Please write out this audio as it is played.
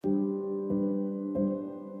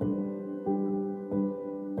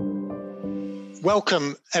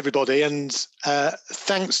Welcome, everybody, and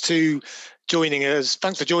thanks for joining us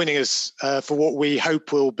for what we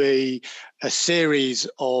hope will be a series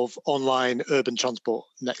of online urban transport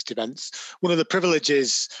next events. One of the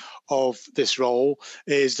privileges of this role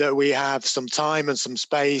is that we have some time and some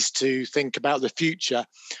space to think about the future,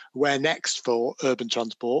 where next for urban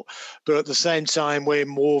transport, but at the same time we're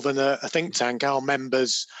more than a think tank. Our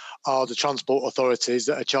members are the transport authorities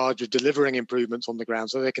that are charged with delivering improvements on the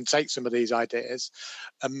ground, so they can take some of these ideas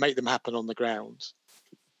and make them happen on the ground.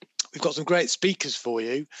 We've got some great speakers for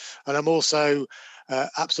you, and I'm also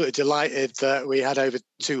absolutely delighted that we had over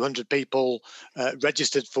 200 people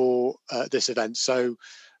registered for this event. So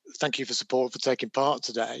thank you for support for taking part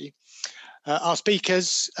today. Our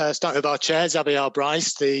speakers, starting with our chair, Xavier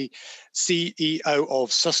Brice, the CEO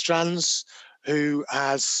of Sustrans, who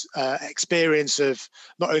has experience of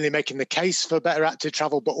not only making the case for better active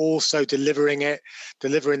travel, but also delivering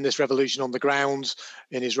this revolution on the ground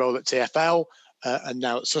in his role at TfL. And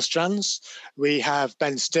now at Sustrans. We have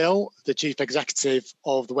Ben Still, the Chief Executive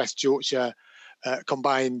of the West Yorkshire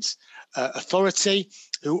Combined Authority,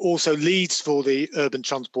 who also leads for the Urban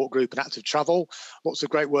Transport Group and Active Travel. Lots of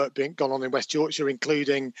great work being gone on in West Yorkshire,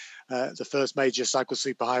 including the first major cycle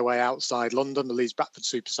superhighway outside London, the Leeds Bradford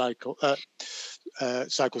cycle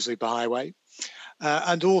superhighway.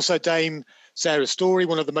 And also Dame Sarah Storey,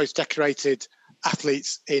 one of the most decorated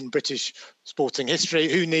athletes in British sporting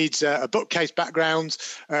history. Who needs a bookcase background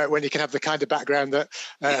when you can have the kind of background that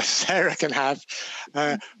Sarah can have,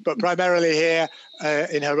 but primarily here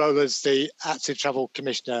in her role as the Active Travel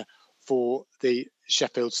Commissioner for the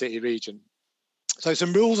Sheffield City region. So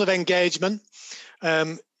some rules of engagement.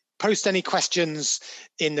 Post any questions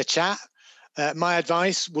in the chat. My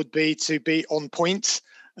advice would be to be on point,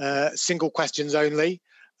 single questions only,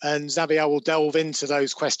 and Xavier will delve into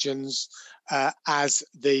those questions as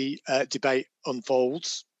the debate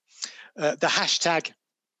unfolds. The hashtag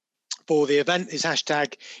for the event is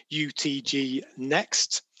hashtag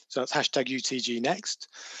UTGNext. So that's hashtag UTGNext.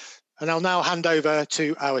 And I'll now hand over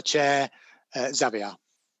to our chair, Xavier.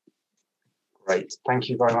 Great. Thank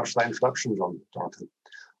you very much for that introduction,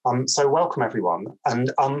 Jonathan. So welcome, everyone.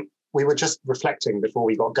 And we were just reflecting before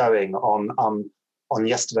we got going on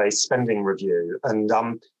yesterday's spending review.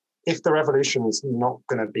 And if the revolution's not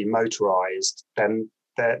going to be motorised, then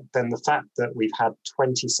the fact that we've had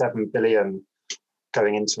 27 billion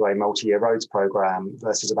going into a multi-year roads programme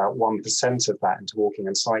versus about 1% of that into walking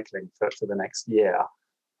and cycling for the next year,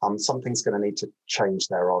 something's going to need to change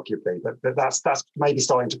there, arguably. But that's maybe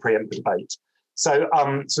starting to preempt the debate. So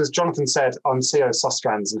as Jonathan said, I'm CEO of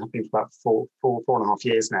Sustrans and have been for about four and a half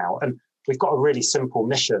years now. And we've got a really simple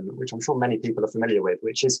mission, which I'm sure many people are familiar with,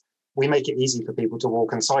 which is we make it easy for people to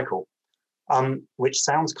walk and cycle, which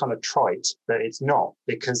sounds kind of trite, but it's not,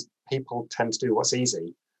 because people tend to do what's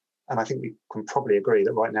easy. And I think we can probably agree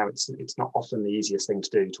that right now it's not often the easiest thing to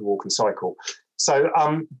do to walk and cycle. So,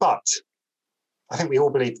 but I think we all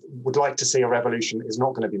would like to see a revolution is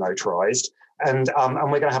not going to be motorised. And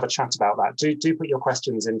we're going to have a chat about that. Do put your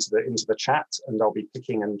questions into the chat, and I'll be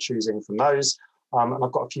picking and choosing from those. And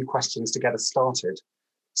I've got a few questions to get us started.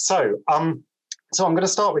 So I'm going to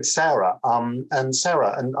start with Sarah. And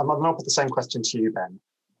Sarah, and I'm going to put the same question to you, Ben.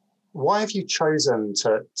 Why have you chosen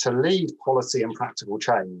to lead policy and practical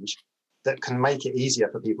change that can make it easier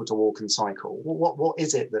for people to walk and cycle? What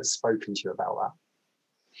is it that's spoken to you about that?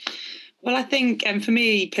 Well, I think, for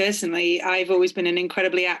me personally, I've always been an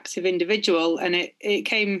incredibly active individual, and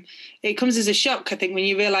it comes as a shock, I think, when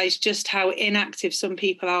you realise just how inactive some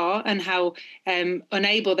people are and how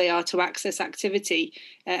unable they are to access activity,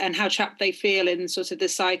 and how trapped they feel in sort of the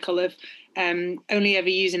cycle of only ever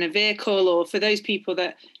using a vehicle, or for those people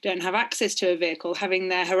that don't have access to a vehicle, having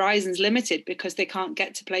their horizons limited because they can't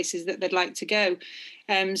get to places that they'd like to go.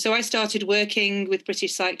 So I started working with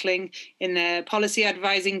British Cycling in their policy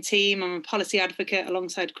advising team. I'm a policy advocate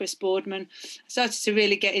alongside Chris Boardman. I started to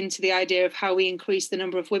really get into the idea of how we increase the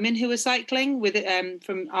number of women who are cycling with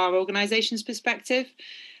from our organisation's perspective.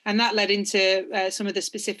 And that led into some of the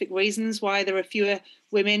specific reasons why there are fewer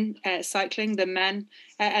women cycling than men.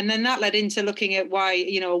 And then that led into looking at why,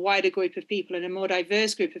 a wider group of people and a more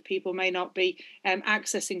diverse group of people may not be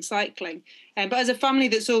accessing cycling. But as a family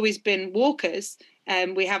that's always been walkers,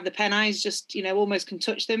 we have the Pennines, just, almost can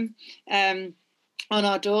touch them on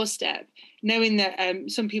our doorstep. Knowing that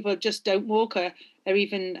some people just don't walk, are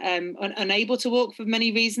even unable to walk for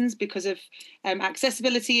many reasons because of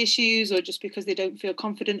accessibility issues or just because they don't feel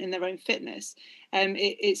confident in their own fitness.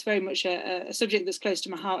 It's very much a subject that's close to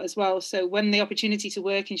my heart as well. So when the opportunity to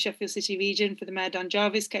work in Sheffield City region for the Mayor Dan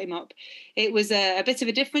Jarvis came up, it was a bit of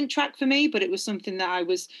a different track for me, but it was something that I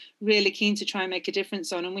was really keen to try and make a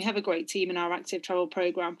difference on. And we have a great team in our active travel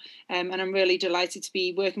programme, and I'm really delighted to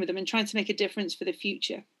be working with them and trying to make a difference for the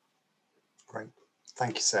future. Great.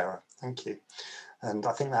 Thank you, Sarah. Thank you. And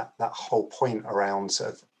I think that whole point around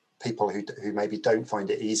sort of people who maybe don't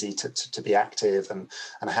find it easy to be active, and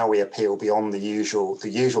how we appeal beyond the usual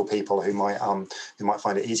people who might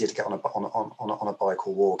find it easier to get on a bike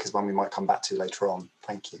or walk is one we might come back to later on.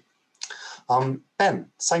 Thank you. Ben,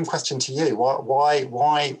 same question to you.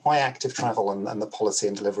 Why active travel and the policy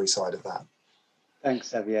and delivery side of that? Thanks,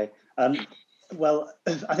 Xavier. Well,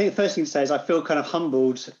 I think the first thing to say is I feel kind of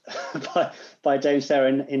humbled by Dame Sarah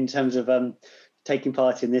in terms of taking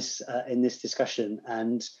part in this discussion,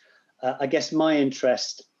 and I guess my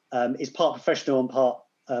interest is part professional and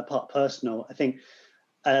part personal. I think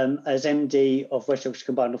as MD of West Yorkshire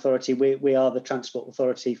Combined Authority, we are the transport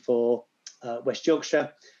authority for West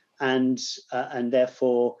Yorkshire, and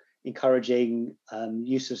therefore encouraging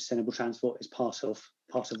use of sustainable transport is part of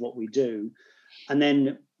what we do. And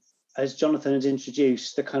then, as Jonathan has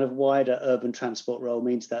introduced, the kind of wider urban transport role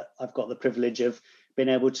means that I've got the privilege of being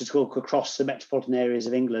able to talk across the metropolitan areas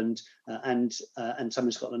of England and some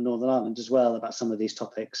in Scotland and Northern Ireland as well about some of these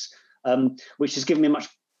topics, which has given me a much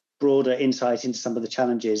broader insight into some of the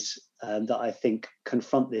challenges that I think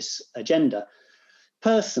confront this agenda.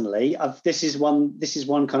 Personally, this is one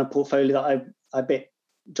kind of portfolio that I bit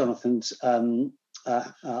Jonathan's arm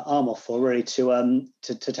off for, really, to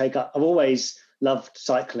take up. I've always loved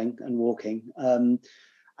cycling and walking, and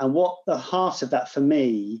what the heart of that for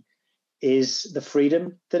me is the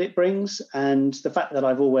freedom that it brings, and the fact that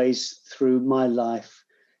I've always through my life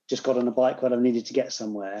just got on a bike when I've needed to get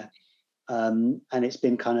somewhere, and it's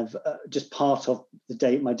been kind of just part of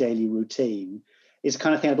my daily routine, is the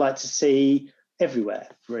kind of thing I'd like to see everywhere,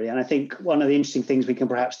 really. And I think one of the interesting things we can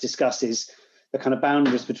perhaps discuss is the kind of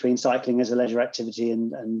boundaries between cycling as a leisure activity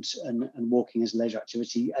and walking as a leisure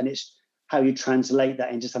activity, and it's how you translate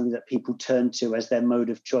that into something that people turn to as their mode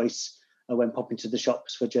of choice when popping to the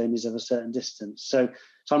shops for journeys of a certain distance. So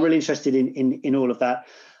I'm really interested in all of that.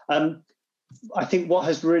 I think what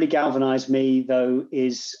has really galvanised me, though,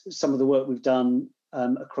 is some of the work we've done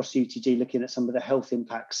across UTG, looking at some of the health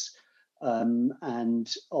impacts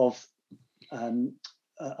and of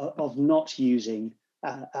not using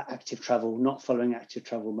active travel, not following active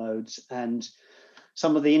travel modes, and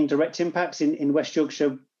some of the indirect impacts in West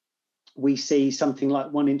Yorkshire. We see something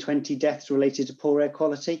like 1 in 20 deaths related to poor air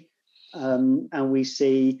quality, and we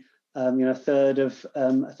see a third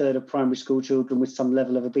of primary school children with some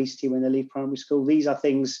level of obesity when they leave primary school. These are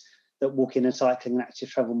things that walking and cycling and active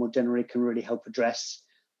travel more generally can really help address,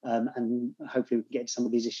 and hopefully we can get into some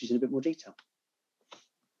of these issues in a bit more detail.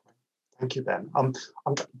 Thank you, Ben.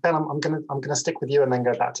 Ben, I'm going to stick with you and then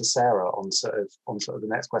go back to Sarah on sort of the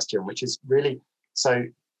next question, which is really so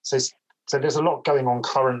there's a lot going on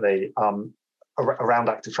currently around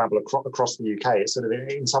active travel across the UK. It's sort of,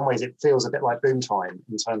 in some ways, it feels a bit like boom time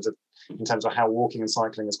in terms of how walking and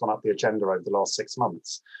cycling has gone up the agenda over the last 6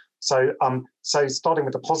 months. So starting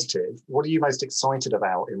with the positive, what are you most excited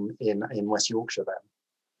about in West Yorkshire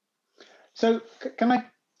then? So can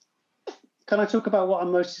I talk about what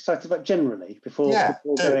I'm most excited about generally before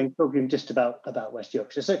talking just about West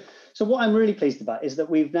Yorkshire? So what I'm really pleased about is that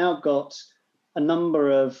we've now got a number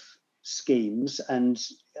of schemes and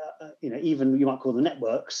even you might call them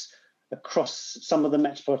networks across some of the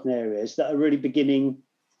metropolitan areas that are really beginning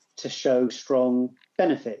to show strong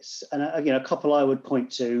benefits. And a couple I would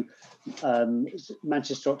point to,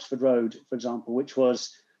 Manchester Oxford Road, for example, which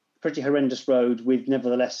was a pretty horrendous road with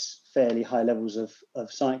nevertheless fairly high levels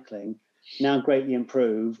of cycling, now greatly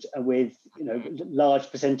improved with large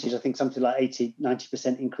percentage, I think something like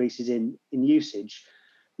 80-90% increases in usage.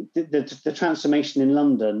 The transformation in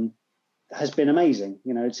London has been amazing.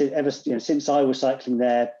 Since I was cycling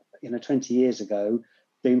there 20 years ago,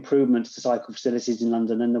 the improvements to cycle facilities in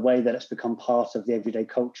London and the way that it's become part of the everyday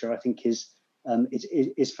culture, I think is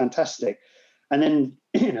fantastic. And then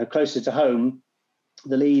closer to home,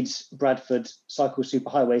 the Leeds Bradford cycle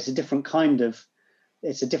superhighway is a different kind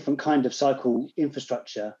of cycle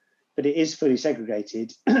infrastructure, but it is fully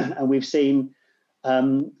segregated, and we've seen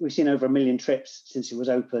over 1 million trips since it was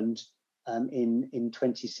opened in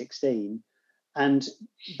 2016. And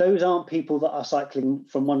those aren't people that are cycling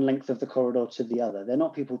from one length of the corridor to the other. They're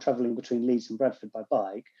not people travelling between Leeds and Bradford by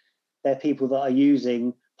bike. They're people that are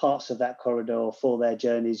using parts of that corridor for their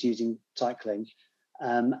journeys using cycling.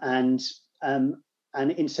 And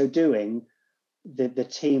in so doing, the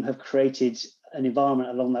team have created an environment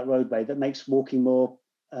along that roadway that makes walking more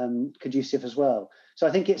conducive as well. So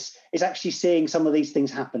I think it's actually seeing some of these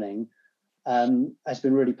things happening has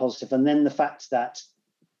been really positive. And then the fact that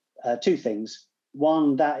two things.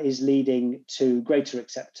 One, that is leading to greater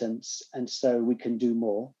acceptance, and so we can do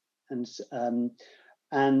more. And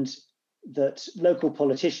that local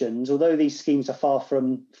politicians, although these schemes are far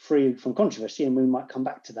from free from controversy, and we might come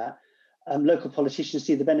back to that, local politicians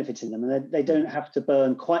see the benefit in them, and they don't have to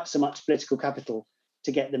burn quite so much political capital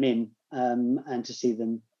to get them in and to see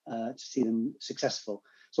them successful.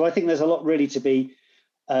 So I think there's a lot really to be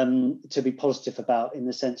positive about, in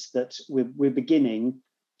the sense that we're beginning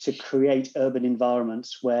to create urban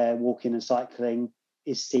environments where walking and cycling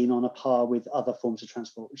is seen on a par with other forms of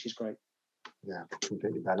transport, which is great. Yeah,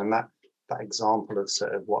 completely, Ben. And that example of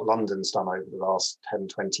sort of what London's done over the last 10,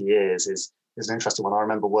 20 years is an interesting one. I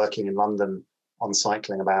remember working in London on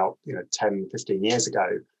cycling about 10, 15 years ago,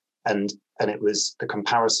 and it was the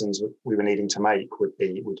comparisons we were needing to make would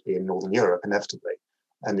be in Northern Europe inevitably.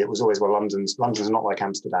 And it was always, well, London's not like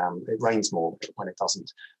Amsterdam. It rains more when it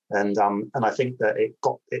doesn't. And I think that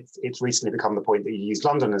it's recently become the point that you use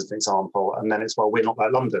London as an example, and then it's, well, we're not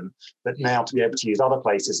like London. But now to be able to use other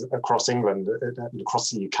places across England and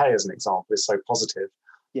across the UK as an example is so positive.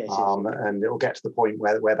 Yes, and it will get to the point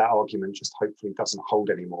where that argument just hopefully doesn't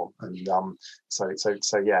hold anymore. And so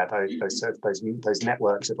yeah, those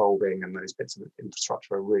networks evolving and those bits of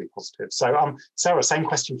infrastructure are really positive. So Sarah, same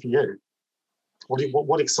question for you.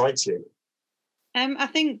 What excites you? I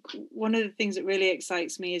think one of the things that really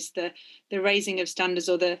excites me is the raising of standards,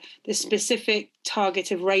 or the specific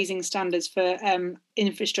target of raising standards for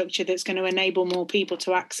infrastructure that's going to enable more people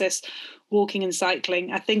to access walking and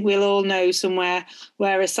cycling. I think we'll all know somewhere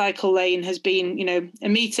where a cycle lane has been,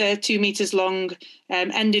 1 metre, 2 metres long,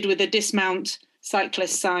 ended with a dismount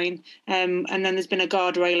cyclist sign, and then there's been a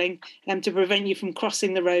guard railing to prevent you from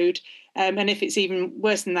crossing the road. And if it's even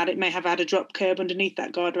worse than that, it may have had a drop curb underneath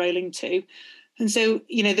that guard railing too. And so,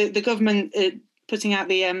 the government putting out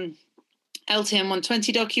the LTM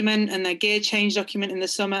 120 document and their gear change document in the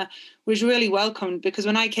summer was really welcomed, because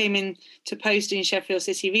when I came in to post in Sheffield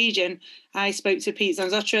City region, I spoke to Pete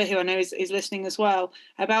Zanzotra, who I know is listening as well,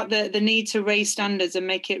 about the need to raise standards and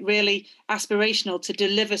make it really aspirational to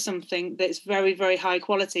deliver something that's very, very high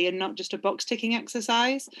quality and not just a box ticking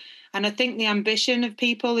exercise. And I think the ambition of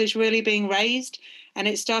people is really being raised, and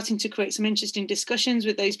it's starting to create some interesting discussions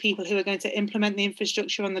with those people who are going to implement the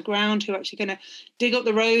infrastructure on the ground, who are actually going to dig up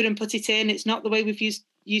the road and put it in. It's not the way we've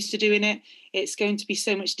used to doing it. It's going to be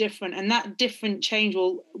so much different, and that different change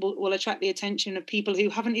will attract the attention of people who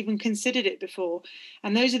haven't even considered it before.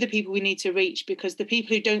 And those are the people we need to reach, because the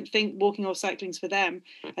people who don't think walking or cycling is for them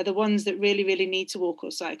are the ones that really, really need to walk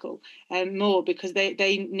or cycle more, because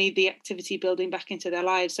they need the activity building back into their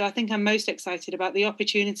lives. So I think I'm most excited about the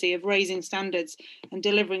opportunity of raising standards and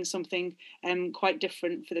delivering something quite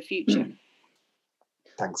different for the future.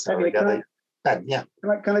 Thanks, Sarah. Ben, yeah.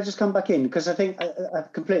 Can I just come back in? Because I think I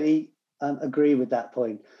completely agree with that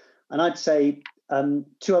point. And I'd say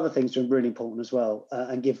two other things are really important as well,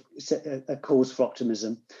 and give a cause for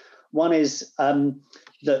optimism. One is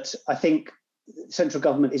that I think central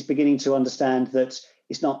government is beginning to understand that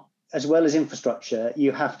it's not, as well as infrastructure,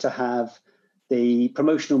 you have to have the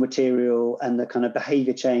promotional material and the kind of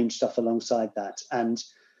behaviour change stuff alongside that. And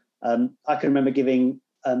I can remember giving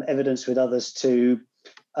evidence with others to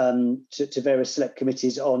various select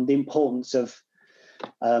committees on the importance of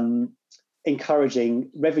encouraging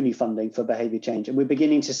revenue funding for behaviour change, and we're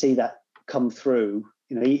beginning to see that come through.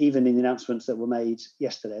 Even in the announcements that were made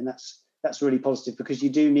yesterday, and that's really positive, because you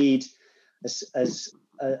do need, as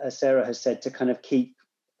Sarah has said, to kind of keep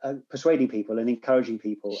persuading people and encouraging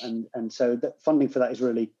people, and so that funding for that is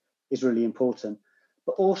really important.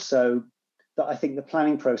 But also that I think the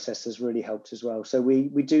planning process has really helped as well. So we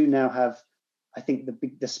do now have, I think,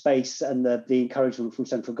 the space and the encouragement from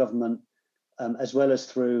central government, as well as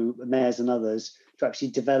through mayors and others, to actually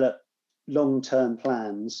develop long-term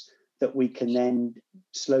plans that we can then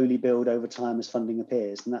slowly build over time as funding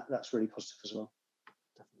appears, and that's really positive as well.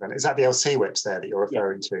 Is that the LC whips there that you're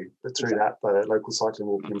referring to? But through exactly. that, the local cycling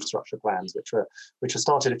walking infrastructure plans, which were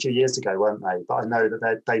started a few years ago, weren't they? But I know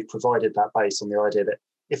that they've provided that base on the idea that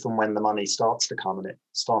if and when the money starts to come, and it's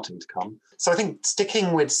starting to come. So I think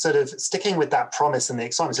sticking with that promise and the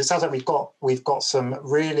excitement. So it sounds like we've got some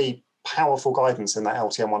really powerful guidance in that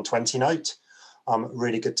LTM 120 note.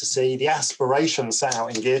 Really good to see. The aspiration set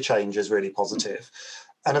out in gear change is really positive.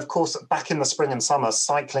 And of course, back in the spring and summer,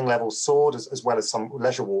 cycling levels soared as well as some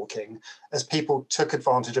leisure walking as people took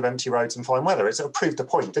advantage of empty roads and fine weather. It proved the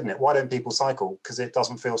point, didn't it? Why don't people cycle? Because it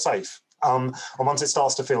doesn't feel safe. And once it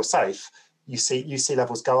starts to feel safe, you see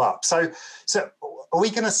levels go up. So are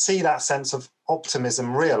we going to see that sense of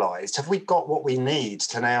optimism realised? Have we got what we need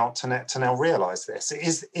to now realise this?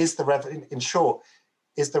 In short,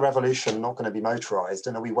 is the revolution not going to be motorised,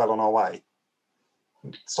 and are we well on our way?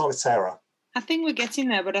 Start with Sarah. I think we're getting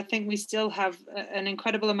there, but I think we still have an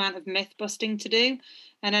incredible amount of myth busting to do.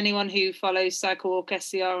 And anyone who follows Cycle Walk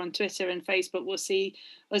SCR on Twitter and Facebook will see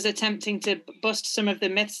us attempting to bust some of the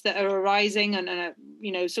myths that are arising. And,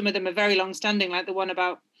 some of them are very long standing, like the one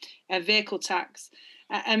about vehicle tax.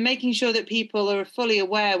 And making sure that people are fully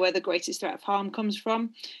aware where the greatest threat of harm comes from,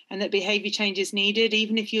 and that behaviour change is needed,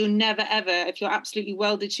 even if you're absolutely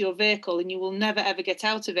welded to your vehicle and you will never ever get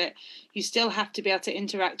out of it, you still have to be able to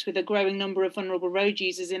interact with a growing number of vulnerable road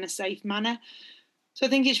users in a safe manner. So I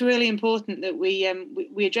think it's really important that we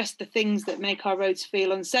address the things that make our roads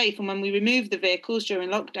feel unsafe. And when we removed the vehicles during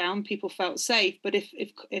lockdown, people felt safe. But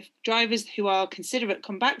if drivers who are considerate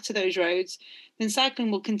come back to those roads, then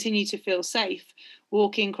cycling will continue to feel safe.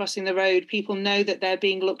 Walking, crossing the road, people know that they're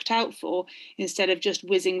being looked out for, instead of just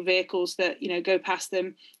whizzing vehicles that go past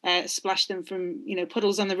them, splash them from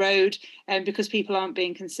puddles on the road, because people aren't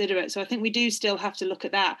being considerate. So I think we do still have to look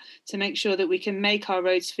at that to make sure that we can make our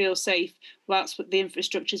roads feel safe whilst the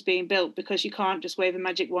infrastructure is being built, because you can't just wave a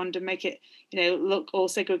magic wand and make it look all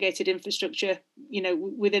segregated infrastructure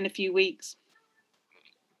within a few weeks.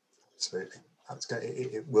 Absolutely, that's good.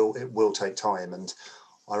 It will take time, and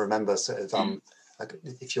I remember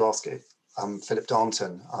if you ask Philip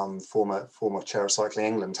Darnton, former chair of Cycling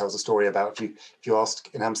England, tells a story about if you ask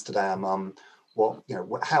in Amsterdam,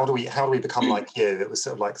 how do we become like you? It was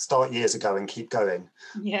sort of like start years ago and keep going,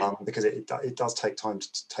 because it does take time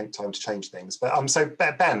to change things. But so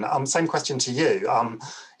Ben, same question to you.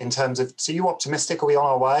 In terms of, so you optimistic? Are we on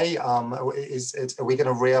our way? Are we going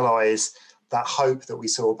to realise that hope that we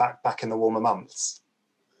saw back in the warmer months?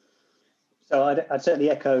 So I'd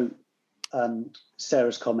certainly echo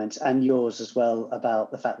Sarah's comments and yours as well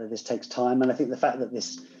about the fact that this takes time, and I think the fact that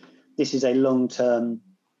this is a long-term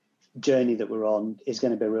journey that we're on is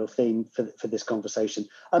going to be a real theme for this conversation.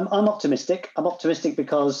 I'm optimistic. I'm optimistic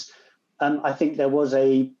because I think there was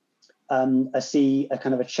a kind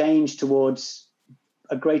of a change towards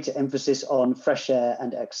a greater emphasis on fresh air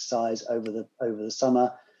and exercise over the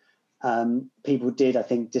summer. People did, I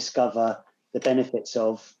think, discover the benefits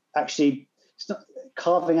of actually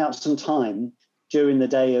carving out some time during the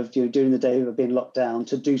day of being locked down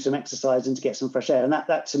to do some exercise and to get some fresh air, and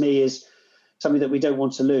that to me is something that we don't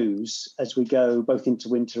want to lose as we go both into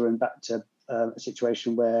winter and back to a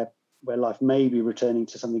situation where life may be returning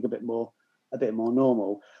to something a bit more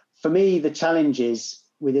normal. For me, the challenge is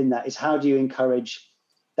within that is how do you encourage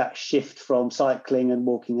that shift from cycling and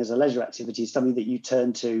walking as a leisure activity, something that you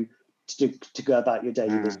turn to go about your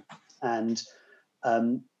daily business. And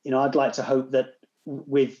I'd like to hope that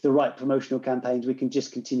with the right promotional campaigns, we can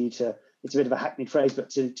just continue to, it's a bit of a hackneyed phrase,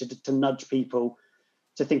 but to nudge people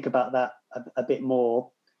to think about that a bit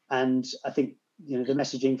more. And I think the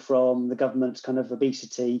messaging from the government's kind of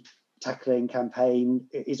obesity tackling campaign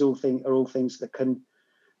are all things that can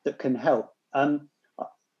help. I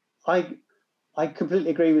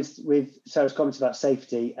completely agree with Sarah's comments about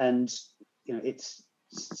safety, and it's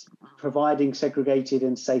providing segregated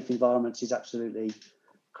and safe environments is absolutely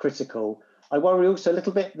critical. I worry also a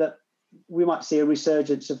little bit that we might see a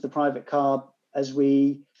resurgence of the private car as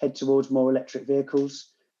we head towards more electric vehicles,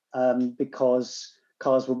 because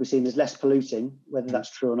cars will be seen as less polluting. Whether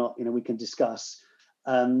that's true or not, we can discuss.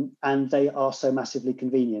 And they are so massively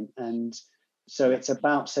convenient. And so it's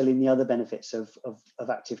about selling the other benefits of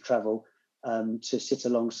active travel to sit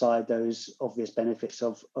alongside those obvious benefits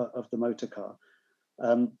of the motor car.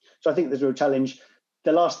 So I think there's a real challenge.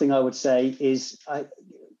 The last thing I would say is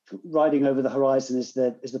riding over the horizon is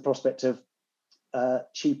the prospect of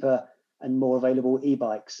cheaper and more available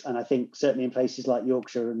e-bikes. And I think certainly in places like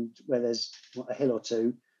Yorkshire and where there's a hill or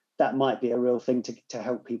two, that might be a real thing to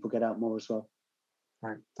help people get out more as well.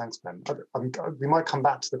 Right, thanks, Ben. We might come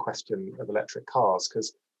back to the question of electric cars,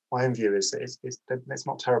 because my own view is that it's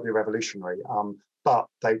not terribly revolutionary, but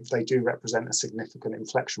they do represent a significant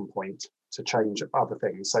inflection point to change other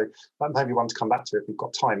things. So that may be one to come back to if we've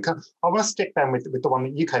got time. I want to stick, Ben, with the one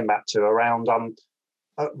that you came back to around,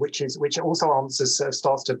 which also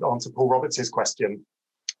starts to answer Paul Roberts' question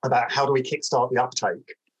about how do we kickstart the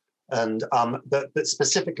uptake, and but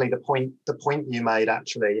specifically the point you made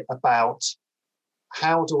actually about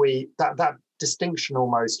how do we that distinction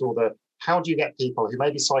almost, or the how do you get people who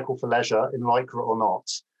maybe cycle for leisure in Lycra or not?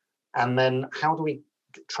 And then how do we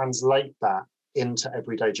translate that into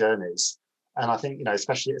everyday journeys? And I think,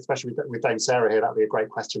 especially with Dame Sarah here, that'd be a great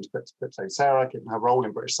question to put to Dame Sarah, given her role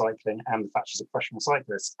in British cycling and the fact she's a professional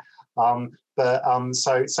cyclist. So I'm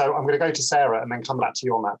going to go to Sarah and then come back to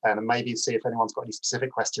you on that, Ben, and maybe see if anyone's got any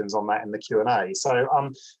specific questions on that in the Q&A.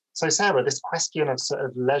 So Sarah, this question of sort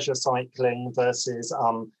of leisure cycling versus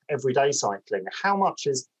everyday cycling, how much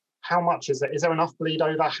is there? Is there enough bleed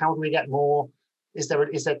over? How do we get more?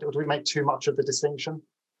 Do we make too much of the distinction?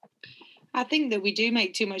 I think that we do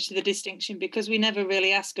make too much of the distinction because we never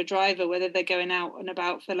really ask a driver whether they're going out and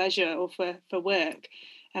about for leisure or for work.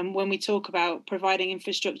 And when we talk about providing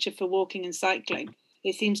infrastructure for walking and cycling,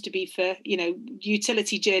 it seems to be for,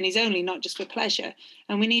 utility journeys only, not just for pleasure.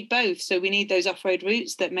 And we need both. So we need those off-road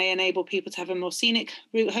routes that may enable people to have a more scenic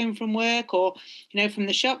route home from work or, from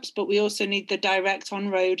the shops. But we also need the direct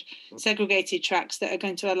on-road segregated tracks that are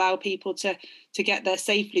going to allow people to get there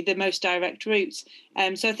safely, the most direct routes.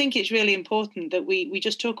 So I think it's really important that we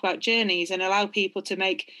just talk about journeys and allow people to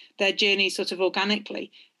make their journeys sort of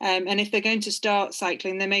organically. And if they're going to start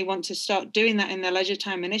cycling, they may want to start doing that in their leisure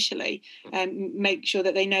time initially, and make sure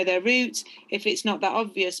that they know their route if it's not that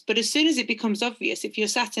obvious. But as soon as it becomes obvious, if you're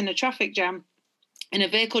sat in a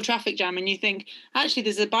vehicle traffic jam and you think, actually,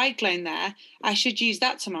 there's a bike lane there, I should use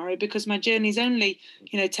that tomorrow because my journey's only,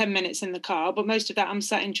 10 minutes in the car, but most of that I'm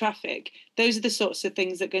sat in traffic. Those are the sorts of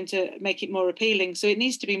things that are going to make it more appealing. So it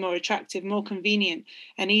needs to be more attractive, more convenient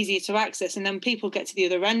and easier to access. And then people get to the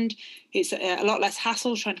other end. It's a lot less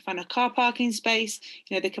hassle trying to find a car parking space.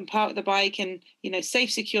 They can park the bike in,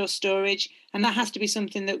 safe, secure storage. And that has to be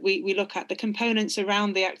something that we look at, the components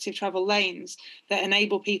around the active travel lanes that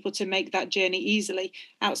enable people to make that journey easily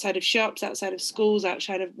outside of shops, outside of schools,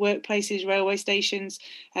 outside of workplaces, railway stations,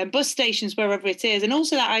 bus stations, wherever it is. And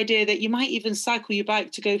also that idea that you might even cycle your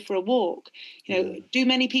bike to go for a walk. Do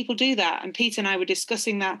many people do that? And Pete and I were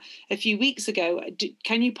discussing that a few weeks ago.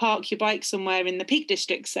 Can you park your bike somewhere in the Peak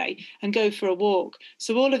District, say, and go for a walk?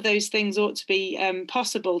 So all of those things ought to be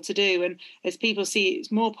possible to do. And as people see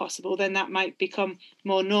it's more possible, then that might become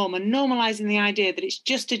more norm, and normalising the idea that it's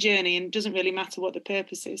just a journey and it doesn't really matter what the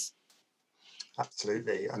purpose is.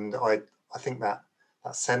 Absolutely. And I think that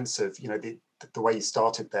sense of, the way you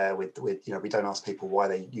started there with we don't ask people why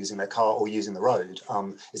they're using their car or using the road.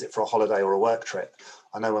 Is it for a holiday or a work trip?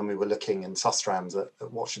 I know when we were looking in Sustrans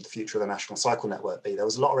at what should the future of the National Cycle Network be, there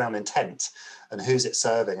was a lot around intent and who's it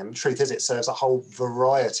serving. And the truth is, it serves a whole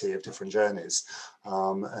variety of different journeys,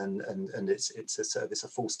 and it's a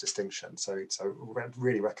false distinction. So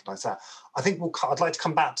really recognise that. I think I'd like to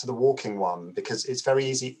come back to the walking one because it's very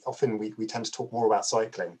easy. Often we tend to talk more about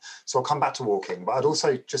cycling, so I'll come back to walking. But I'd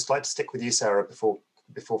also just like to stick with you, Sarah, before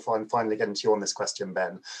finally getting to you on this question,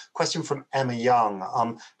 Ben. Question from Emma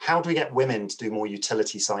Young. How do we get women to do more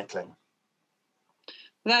utility cycling?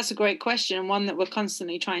 Well, that's a great question, and one that we're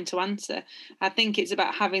constantly trying to answer. I think it's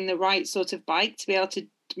about having the right sort of bike to be able to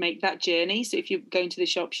make that journey. So if you're going to the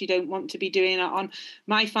shops, you don't want to be doing it on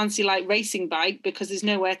my fancy like racing bike because there's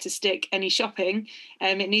nowhere to stick any shopping.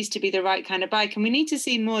 It needs to be the right kind of bike. And we need to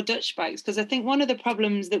see more Dutch bikes, because I think one of the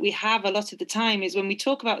problems that we have a lot of the time is when we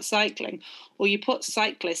talk about cycling or you put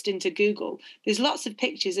cyclist into Google, there's lots of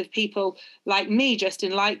pictures of people like me dressed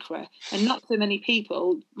in Lycra and not so many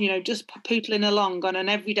people, just pootling along on an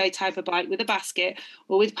everyday type of bike with a basket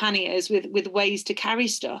or with panniers with ways to carry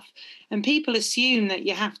stuff. And people assume that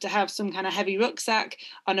you have to have some kind of heavy rucksack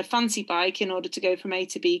on a fancy bike in order to go from A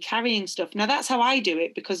to B carrying stuff. Now, that's how I do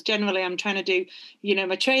it, because generally I'm trying to do,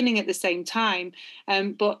 my training at the same time.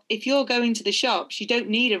 But if you're going to the shops, you don't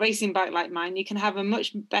need a racing bike like mine. You can have a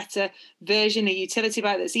much better version, a utility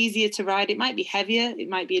bike that's easier to ride. It might be heavier. It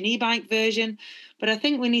might be an e-bike version. But I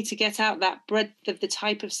think we need to get out that breadth of the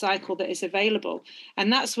type of cycle that is available.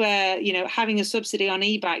 And that's where, having a subsidy on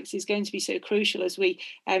e-bikes is going to be so crucial as we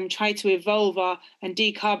try to evolve and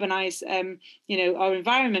decarbonise, our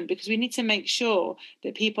environment, because we need to make sure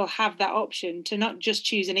that people have that option to not just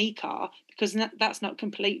choose an e-car, because that's not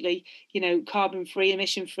completely, carbon free,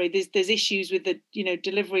 emission free. There's issues with the,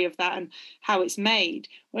 delivery of that and how it's made.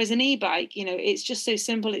 Whereas an e-bike, it's just so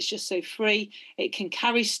simple. It's just so free. It can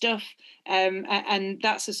carry stuff. And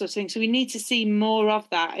that's the sort of thing. So we need to see more of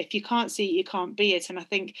that. If you can't see it, you can't be it. And I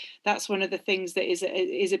think that's one of the things that is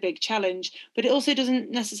a big challenge. But it also doesn't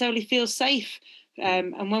necessarily feel safe.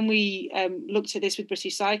 And when we looked at this with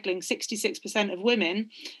British cycling, 66% of women,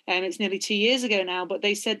 it's nearly 2 years ago now, but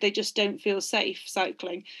they said they just don't feel safe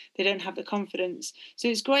cycling. They don't have the confidence. So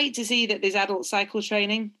it's great to see that there's adult cycle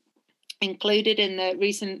training. included in the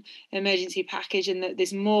recent emergency package, and that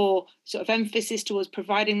there's more sort of emphasis towards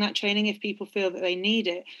providing that training if people feel that they need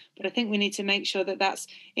it. But I think we need to make sure that that's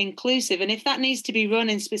inclusive, and if that needs to be run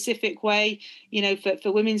in a specific way, you know,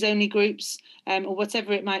 for women's only groups or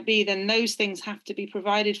whatever it might be, then those things have to be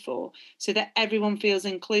provided for so that everyone feels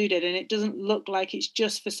included and it doesn't look like it's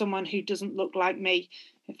just for someone who doesn't look like me,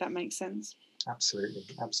 if that makes sense. Absolutely,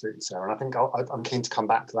 Sarah. And I think I'm keen to come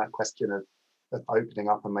back to that question of opening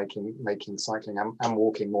up and making cycling and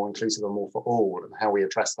walking more inclusive and more for all, and how we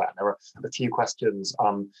address that. And there are a few questions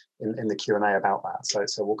in the Q&A about that,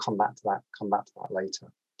 so we'll come back to that later,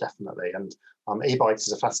 definitely. And e-bikes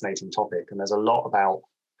is a fascinating topic, and there's a lot about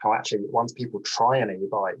how actually once people try an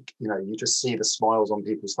e-bike, you know, you just see the smiles on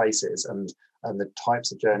people's faces and the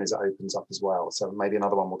types of journeys it opens up as well. So maybe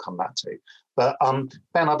another one we'll come back to. But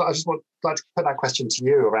Ben, I just like to put that question to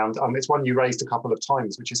you around, it's one you raised a couple of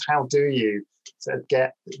times, which is how do you sort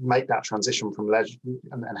of make that transition from leisure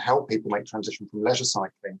and help people make transition from leisure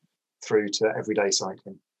cycling through to everyday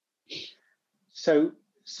cycling? So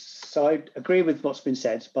I agree with what's been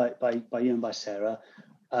said by you and by Sarah.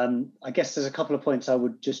 I guess there's a couple of points I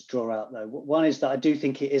would just draw out though. One is that I do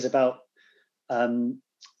think it is about,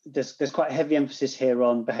 there's quite a heavy emphasis here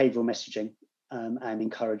on behavioural messaging and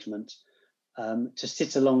encouragement to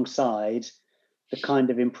sit alongside the kind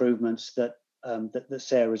of improvements that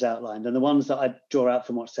Sarah's outlined. And the ones that I draw out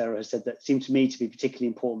from what Sarah has said that seem to me to be particularly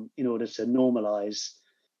important in order to normalise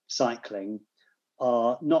cycling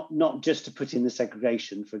are not just to put in the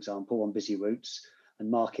segregation, for example, on busy routes and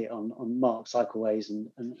mark it on marked cycleways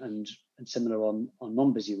and similar on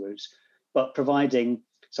non-busy routes, but providing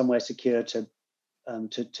somewhere secure to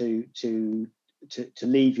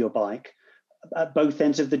leave your bike at both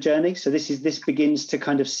ends of the journey. So this begins to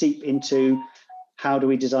kind of seep into how do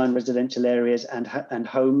we design residential areas and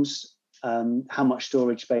homes? How much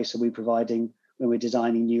storage space are we providing when we're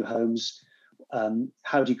designing new homes?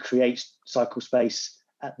 How do you create cycle space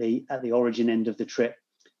at the origin end of the trip?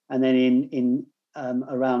 And then in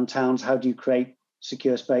around towns, how do you create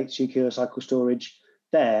secure space, secure cycle storage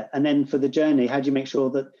there? And then for the journey, how do you make sure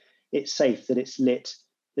that it's safe, that it's lit,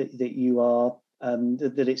 that you are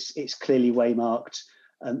that it's clearly waymarked,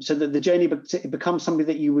 so that the journey becomes something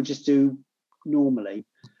that you would just do normally.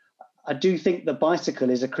 I do think the bicycle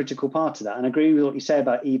is a critical part of that, and I agree with what you say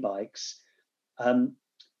about e-bikes.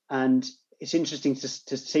 And it's interesting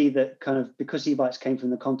to see that kind of because e-bikes came from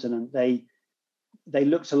the continent, they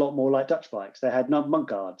looked a lot more like Dutch bikes. They had mud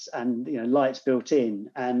guards and lights built in,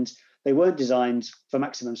 and they weren't designed for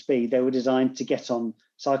maximum speed. They were designed to get on,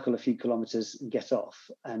 cycle a few kilometres and get off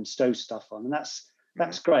and stow stuff on. And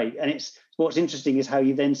that's great. And what's interesting is how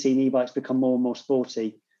you've then seen e-bikes become more and more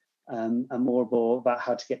sporty and more about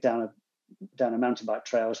how to get down a mountain bike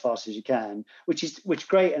trail as fast as you can, which is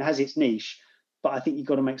great and has its niche. But I think you've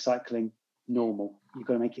got to make cycling normal. You've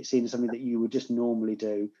got to make it seen as something that you would just normally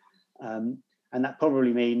do. And that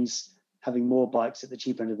probably means having more bikes at the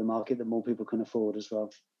cheap end of the market that more people can afford as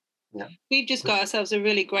well. Yeah. We've just got ourselves a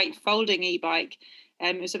really great folding e-bike.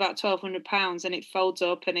 It was about £1,200 and it folds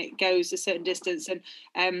up and it goes a certain distance.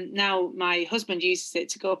 And now my husband uses it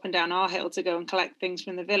to go up and down our hill to go and collect things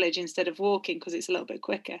from the village instead of walking because it's a little bit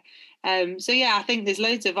quicker. So yeah, I think there's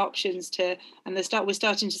loads of options we're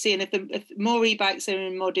starting to see. And if more e-bikes are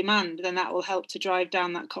in more demand, then that will help to drive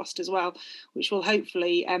down that cost as well, which will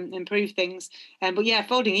hopefully improve things. But yeah,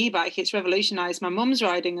 folding e-bike, it's revolutionised my mum's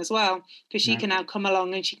riding as well, because she can now come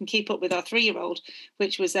along and she can keep up with our 3-year-old,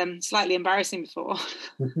 which was slightly embarrassing before.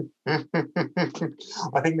 I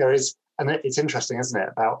think there is, and it's interesting, isn't it,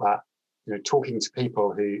 about that, talking to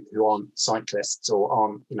people who aren't cyclists or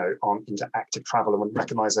aren't into active travel and wouldn't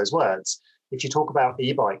recognise those words. If you talk about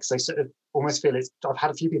e-bikes, they sort of almost feel I've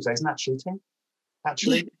had a few people say, isn't that cheating?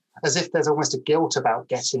 Actually, as if there's almost a guilt about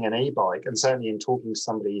getting an e-bike, and certainly in talking to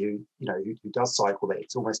somebody who does cycle, that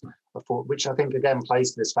it's almost which I think again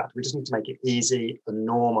plays to this fact we just need to make it easy and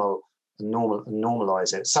normal and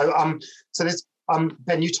normalise it. So there's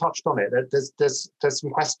Ben, you touched on it. There's some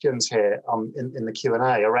questions here in the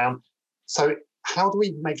Q&A around. So how do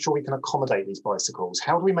we make sure we can accommodate these bicycles?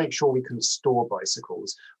 How do we make sure we can store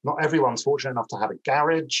bicycles? Not everyone's fortunate enough to have a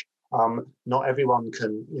garage. Not everyone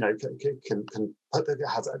can wheel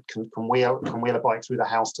a bike through the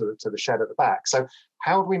house to the shed at the back. So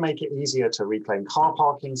how do we make it easier to reclaim car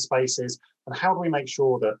parking spaces? And how do we make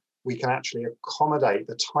sure that we can actually accommodate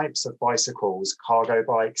the types of bicycles, cargo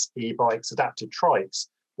bikes, e-bikes, adapted trikes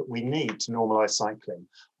that we need to normalise cycling?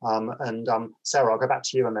 Sarah, I'll go back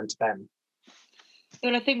to you and then to Ben.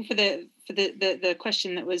 Well, I think for for the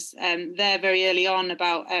question that was there very early on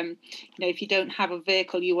about, if you don't have a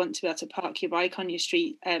vehicle, you want to be able to park your bike on your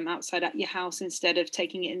street outside at your house instead of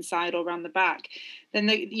taking it inside or around the back, then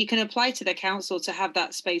you can apply to the council to have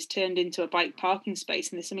that space turned into a bike parking space.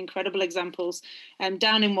 And there's some incredible examples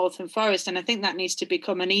down in Waltham Forest. And I think that needs to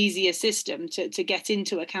become an easier system to get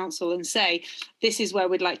into a council and say, this is where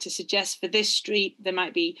we'd like to suggest for this street, there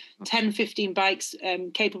might be 10, 15 bikes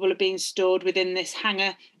capable of being stored within this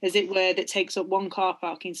hangar, as it were, that takes up one car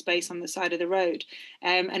parking space on the side of the road.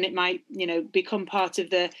 And it might, become part of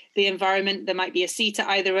the environment. There might be a seat at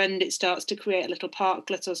either end. It starts to create a little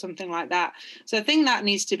parklet or something like that. So I think that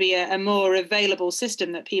needs to be a more available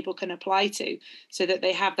system that people can apply to, so that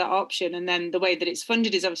they have that option. And then the way that it's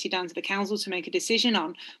funded is obviously down to the council to make a decision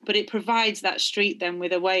on, but it provides that street then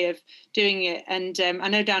with a way of doing it. And I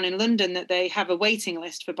know down in London that they have a waiting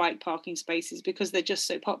list for bike parking spaces because they're just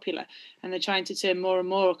so popular, and they're trying to turn more and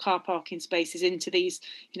more car parking spaces into these,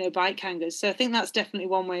 bike hangars. So I think that's definitely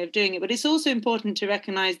one way of doing it. But it's also important to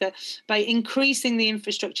recognise that by increasing the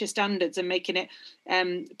infrastructure standards and making it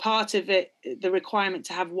part of it, the requirement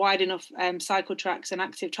to have wide enough cycle tracks and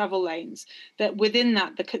active travel lanes, that within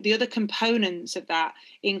that, the other components of that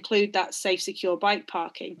include that safe, secure bike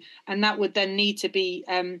parking. And that would then need to be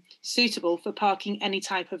suitable for parking any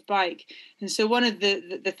type of bike. And so one of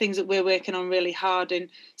the things that we're working on really hard in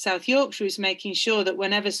South Yorkshire is making sure that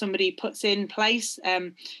whenever somebody puts in place,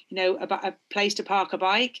 a place to park a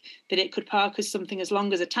bike, that it could park as something as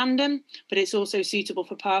long as a tandem, but it's also suitable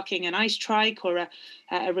for parking an ice trike or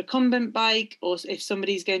a recumbent bike, or if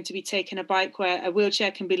somebody's going to be taking a bike where a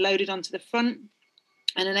wheelchair can be loaded onto the front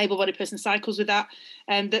and an able-bodied person cycles with that,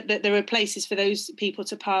 that there are places for those people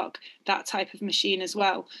to park that type of machine as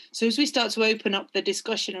well. So as we start to open up the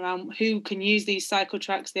discussion around who can use these cycle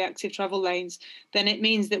tracks, the active travel lanes, then it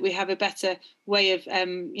means that we have a better way of,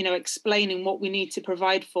 explaining what we need to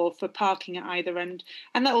provide for parking at either end.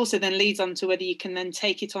 And that also then leads on to whether you can then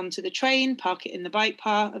take it onto the train, park it in the bike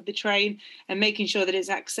part of the train, and making sure that it's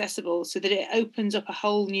accessible, so that it opens up a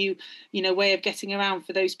whole new, way of getting around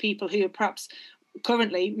for those people who are perhaps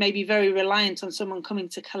currently maybe very reliant on someone coming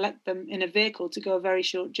to collect them in a vehicle to go a very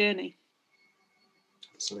short journey.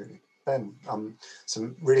 Absolutely. Ben,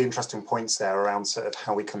 some really interesting points there around sort of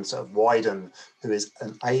how we can sort of widen who is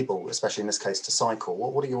able, especially in this case, to cycle.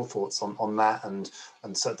 What are your thoughts on that and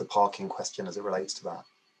sort of the parking question as it relates to that?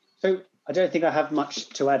 So I don't think I have much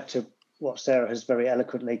to add to what Sarah has very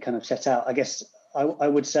eloquently kind of set out. I guess I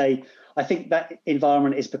would say I think that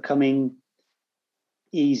environment is becoming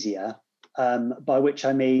easier, by which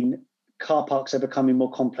I mean car parks are becoming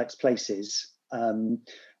more complex places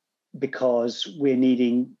because we're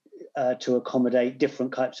needing to accommodate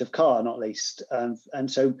different types of car, not least. And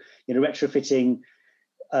so, retrofitting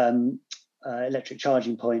electric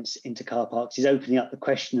charging points into car parks is opening up the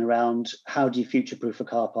question around how do you future-proof a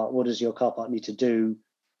car park? What does your car park need to do?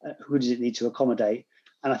 Who does it need to accommodate?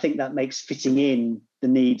 And I think that makes fitting in the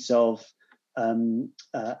needs of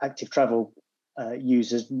active travel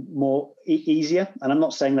users more easier. And I'm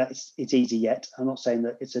not saying that it's easy yet. I'm not saying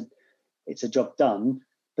that it's a job done,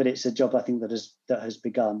 but it's a job I think that has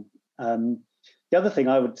begun. The other thing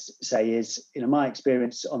I would say is, my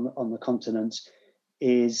experience on the continent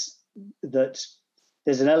is that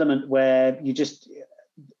there's an element where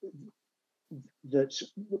that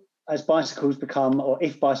as bicycles become, or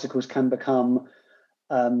if bicycles can become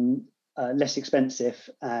less expensive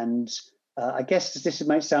and I guess this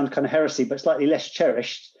might sound kind of heresy, but slightly less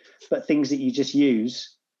cherished, but things that you just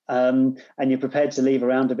use and you're prepared to leave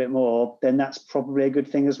around a bit more, then that's probably a good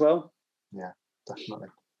thing as well. Yeah, definitely.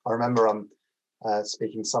 I remember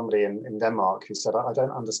speaking to somebody in Denmark who said, I don't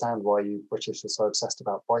understand why you British are so obsessed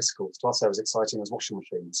about bicycles. To us, they're as exciting as washing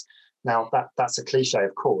machines. Now, that's a cliche,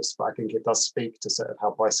 of course, but I think it does speak to sort of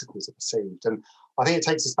how bicycles are perceived. And I think it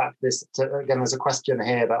takes us back to this. Again, there's a question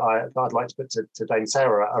here that I'd like to put to Dame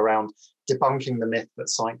Sarah around debunking the myth that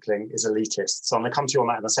cycling is elitist. So I'm going to come to you on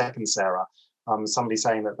that in a second, Sarah. Somebody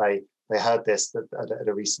saying that they heard this at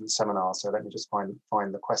a recent seminar. So let me just find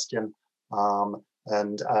the question.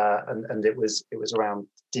 And it was around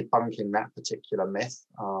debunking that particular myth.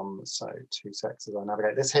 So 2 seconds as I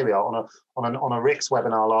navigate this. Here we are on a RICS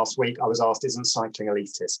webinar last week. I was asked, "Isn't cycling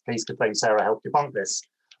elitist?" Please could Dame Sarah help debunk this?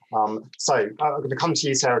 So I'm going to come to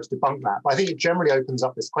you, Sarah, to debunk that. But I think it generally opens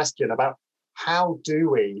up this question about how do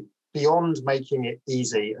we, beyond making it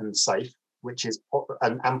easy and safe, which is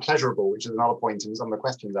and pleasurable, which is another point in some of the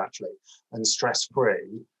questions actually, and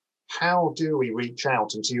stress-free. How do we reach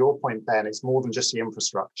out? And to your point, Ben, it's more than just the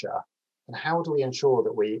infrastructure. And how do we ensure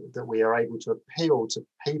that we are able to appeal to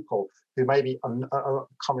people who maybe are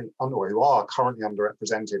currently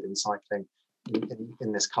underrepresented in cycling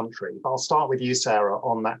in this country. But I'll start with you, Sarah,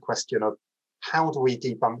 on that question of how do we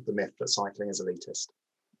debunk the myth that cycling is elitist?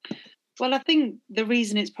 Well, I think the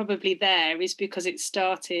reason it's probably there is because it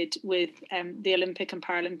started with the Olympic and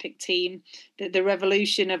Paralympic team, the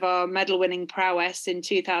revolution of our medal-winning prowess in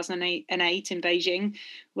 2008 in Beijing,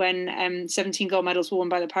 when 17 gold medals were won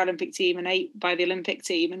by the Paralympic team and 8 by the Olympic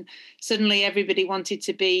team. And suddenly everybody wanted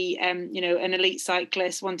to be, an elite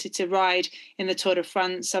cyclist, wanted to ride in the Tour de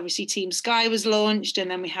France. Obviously, Team Sky was launched,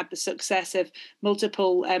 and then we had the success of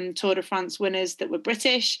multiple Tour de France winners that were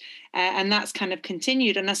British, and that's kind of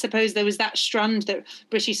continued. And I suppose there was that strand that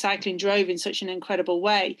British cycling drove in such an incredible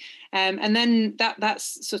way. And then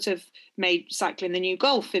that's sort of made cycling the new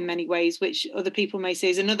golf in many ways, which other people may say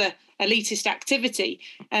is another elitist activity.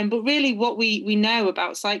 But really what we know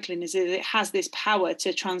about cycling is that it has this power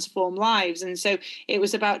to transform lives. And so it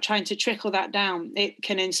was about trying to trickle that down. It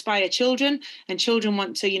can inspire children, and children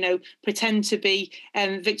want to, pretend to be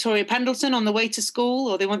Victoria Pendleton on the way to school,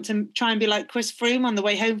 or they want to try and be like Chris Froome on the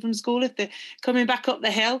way home from school if they're coming back up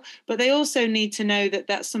the hill. But they also need to know that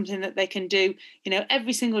that's something that they can do,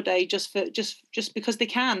 every single day just because they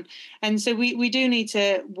can. And so we do need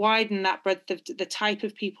to widen that breadth of the type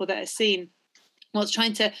of people that are seen. Well, it's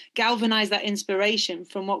trying to galvanise that inspiration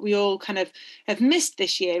from what we all kind of have missed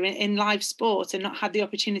this year in live sport and not had the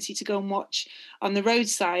opportunity to go and watch on the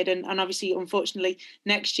roadside. And obviously, unfortunately,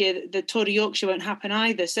 next year, the Tour de Yorkshire won't happen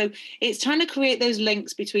either. So it's trying to create those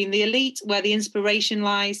links between the elite, where the inspiration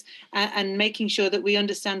lies, and making sure that we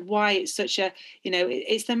understand why it's such a,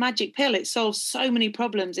 it's the magic pill. It solves so many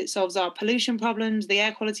problems. It solves our pollution problems, the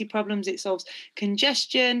air quality problems. It solves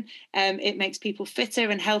congestion. It makes people fitter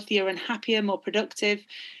and healthier and happier, more productive.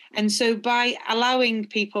 And so by allowing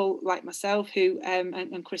people like myself who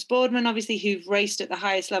and Chris Boardman, obviously, who've raced at the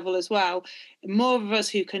highest level as well, more of us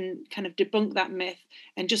who can kind of debunk that myth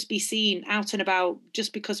and just be seen out and about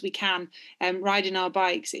just because we can, riding our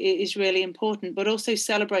bikes, is really important. But also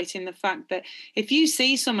celebrating the fact that if you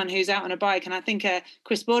see someone who's out on a bike, and I think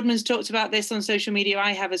Chris Boardman's talked about this on social media,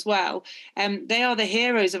 I have as well, they are the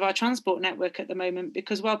heroes of our transport network at the moment,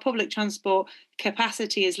 because while public transport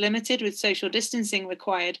capacity is limited with social distancing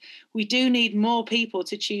required, we do need more people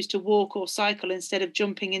to choose to walk or cycle instead of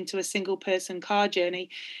jumping into a single person car journey.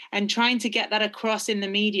 And trying to get that across in the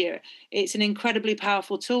media, it's an incredibly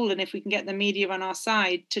powerful tool. And if we can get the media on our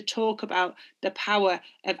side to talk about the power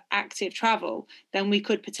of active travel, then we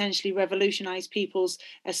could potentially revolutionise people's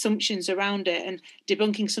assumptions around it, and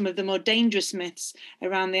debunking some of the more dangerous myths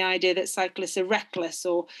around the idea that cyclists are reckless,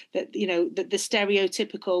 or that, that the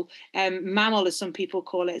stereotypical mammal, as some people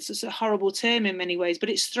call it. It's a horrible term in many ways, but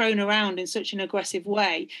it's thrown around in such an aggressive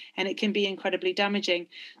way, and it can be incredibly damaging.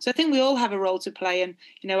 So I think we all have a role to play. And,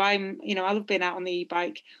 I love being out on the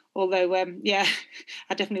e-bike, although, I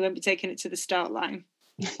definitely won't be taking it to the start line.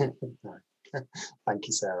 Thank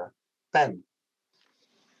you, Sarah. Ben.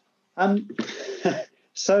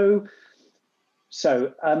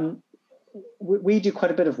 We do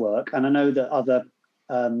quite a bit of work, and I know that other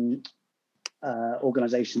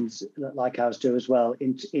organisations like ours do as well,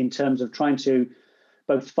 in terms of trying to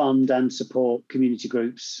both fund and support community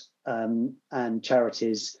groups and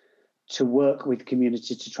charities to work with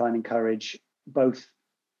community to try and encourage both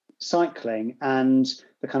cycling and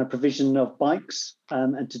the kind of provision of bikes,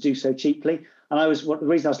 and to do so cheaply. And the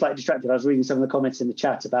reason I was slightly distracted, I was reading some of the comments in the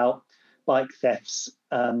chat about bike thefts,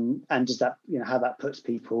 and does that, how that puts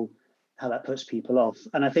people off.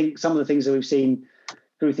 And I think some of the things that we've seen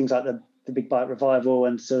through things like the Big Bike Revival,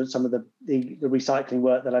 and so some of the recycling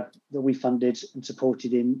work that we funded and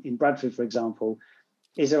supported in Bradford, for example,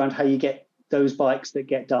 is around how you get those bikes that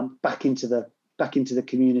get dumped back into the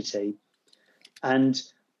community. And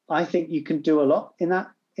I think you can do a lot in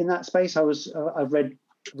that space. I was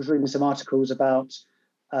reading some articles about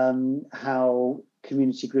how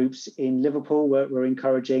community groups in Liverpool were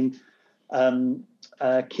encouraging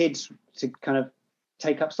kids to kind of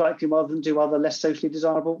take up cycling rather than do other less socially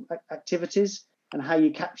desirable activities, and how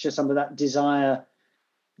you capture some of that desire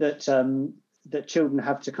that children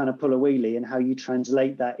have to kind of pull a wheelie, and how you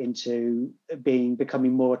translate that into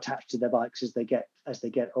becoming more attached to their bikes as they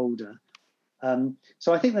get older.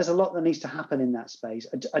 So I think there's a lot that needs to happen in that space.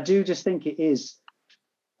 I do just think it is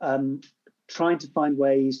trying to find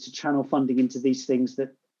ways to channel funding into these things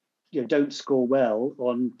that don't score well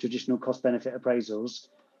on traditional cost benefit appraisals,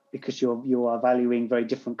 because you are valuing very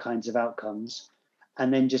different kinds of outcomes,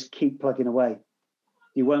 and then just keep plugging away.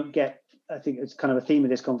 You won't get, I think it's kind of a theme of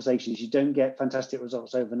this conversation, is you don't get fantastic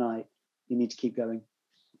results overnight. You need to keep going.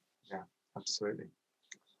 Yeah, absolutely.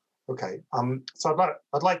 Okay, so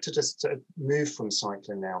I'd like to just move from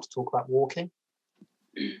cycling now to talk about walking.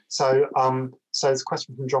 So there's a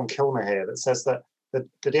question from John Kilmer here that says that the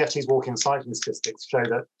DFT's walking and cycling statistics show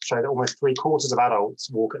that almost 3/4 of adults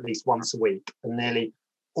walk at least once a week, and nearly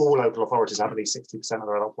all local authorities have at least 60% of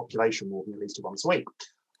their adult population walking at least once a week.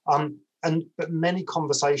 But many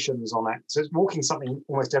conversations on that, so walking something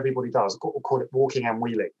almost everybody does, we'll call it walking and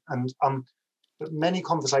wheeling, but many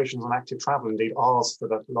conversations on active travel, indeed ours for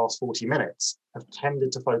the last 40 minutes, have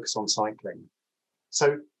tended to focus on cycling.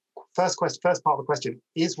 So first part of the question,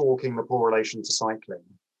 is walking the poor relation to cycling?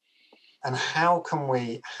 And how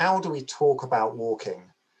do we talk about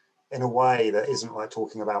walking in a way that isn't like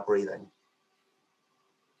talking about breathing?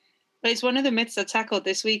 But it's one of the myths I tackled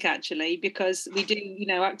this week, actually, because we do,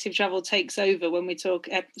 active travel takes over when we talk,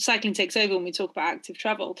 cycling takes over when we talk about active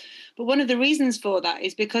travel. But one of the reasons for that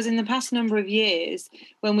is because in the past number of years,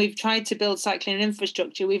 when we've tried to build cycling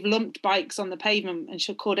infrastructure, we've lumped bikes on the pavement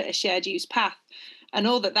and called it a shared use path. And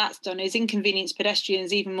all that's done is inconvenience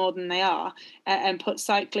pedestrians even more than they are, and put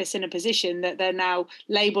cyclists in a position that they're now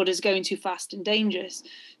labelled as going too fast and dangerous.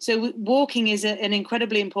 So walking is an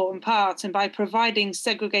incredibly important part, and by providing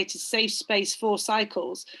segregated safe space for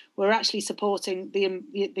cycles, we're actually supporting the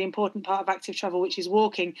important part of active travel, which is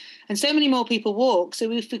walking. And so many more people walk. So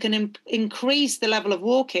if we can increase the level of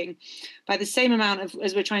walking by the same amount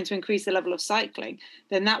as we're trying to increase the level of cycling,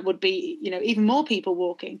 then that would be, even more people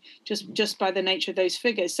walking just by the nature of those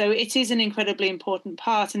figures. So it is an incredibly important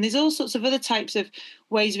part. And there's all sorts of other types of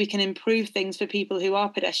ways we can improve things for people who are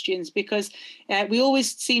pedestrians, because we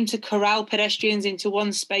always seem to corral pedestrians into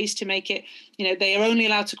one space to make it, they are only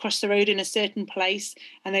allowed to cross the road in a certain place,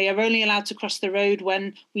 and they are only allowed to cross the road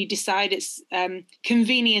when we decide it's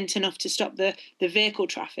convenient enough to stop the vehicle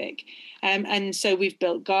traffic. And so we've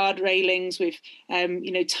built guard railings, we've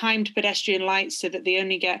timed pedestrian lights so that they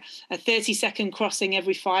only get a 30-second crossing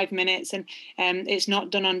every 5 minutes, and it's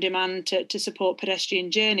not done on demand to support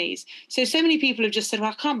pedestrian journeys. So many people have just said, well,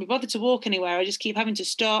 I can't be bothered to walk anywhere. I just keep having to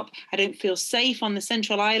stop. I don't feel safe on the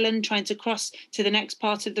central island trying to cross to the next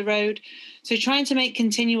part of the road. So trying to make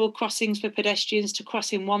continual crossings for pedestrians to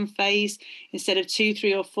cross in one phase instead of 2,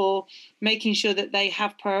 3 or 4, making sure that they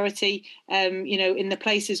have priority, in the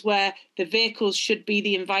places where the vehicles should be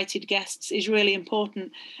the invited guests is really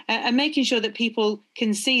important. And making sure that people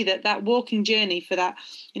can see that walking journey for that,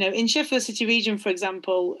 in Sheffield City region, for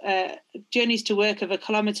example, journeys to work of 1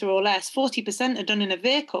 kilometre or less, 40% are done in a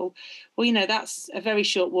vehicle. Well, that's a very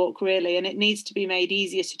short walk, really, and it needs to be made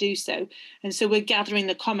easier to do so. And so we're gathering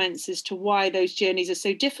the comments as to why those journeys are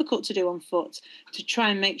so difficult to do on foot, to try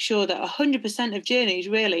and make sure that 100% of journeys,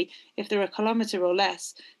 really, if they're 1 kilometre or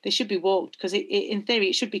less, they should be walked, because in theory,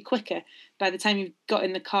 it should be quicker. By the time you've got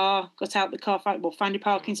in the car, got out the car, find your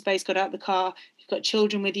parking space, got out the car, you've got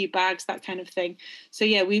children with you, bags, that kind of thing. So,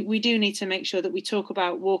 yeah, we do need to make sure that we talk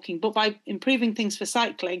about walking. But by improving things for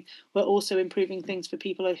cycling, we're also improving things for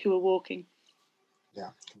people who are walking. Yeah,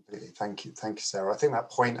 completely. Thank you, Sarah. I think that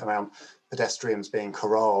point around pedestrians being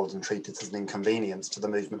corralled and treated as an inconvenience to the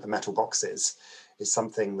movement of metal boxes is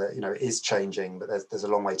something that is changing, but there's a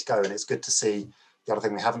long way to go. And it's good to see. The other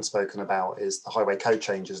thing we haven't spoken about is the highway code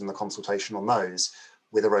changes and the consultation on those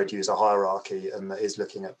with a road user hierarchy, and that is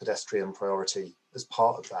looking at pedestrian priority as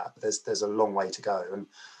part of that. But there's a long way to go. And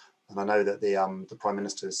I know that the Prime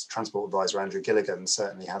Minister's Transport Advisor, Andrew Gilligan,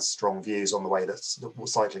 certainly has strong views on the way that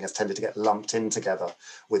cycling has tended to get lumped in together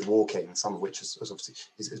with walking, some of which has obviously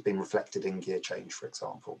has been reflected in gear change, for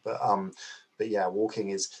example. But yeah, walking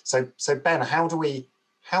is so. Ben, how do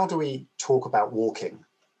we talk about walking,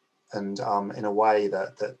 and in a way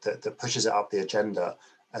that pushes it up the agenda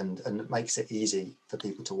and makes it easier for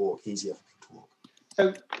people to walk?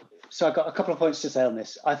 So I've got a couple of points to say on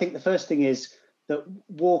this. I think the first thing is that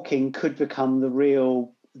walking could become the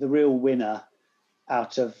real winner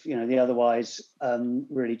out of the otherwise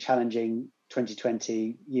really challenging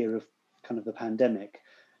 2020 year of kind of the pandemic,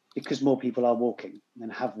 because more people are walking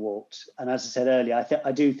and have walked. And as I said earlier,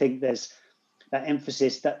 I do think there's that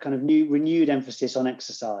emphasis, that kind of renewed emphasis on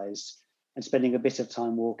exercise and spending a bit of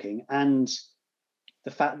time walking, and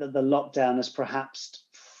the fact that the lockdown has perhaps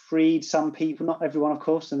freed some people, not everyone, of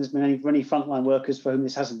course, and there's been many frontline workers for whom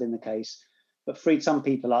this hasn't been the case, but freed some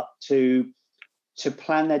people up to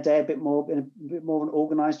plan their day in a bit more of an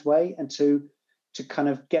organised way, and to kind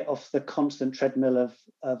of get off the constant treadmill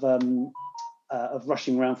of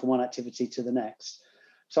rushing around from one activity to the next.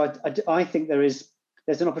 So I think there's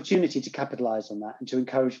an opportunity to capitalise on that and to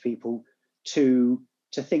encourage people to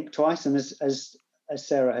think twice, and as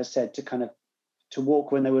Sarah has said, to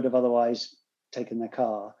walk when they would have otherwise taken their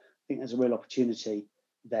car. I think there's a real opportunity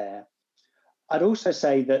there. I'd also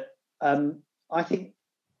say that I think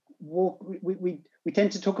we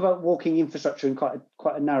tend to talk about walking infrastructure in quite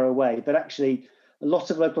a narrow way, but actually a lot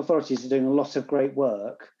of local authorities are doing a lot of great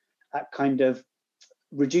work at kind of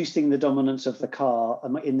reducing the dominance of the car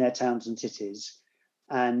in their towns and cities,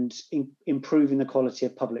 and improving the quality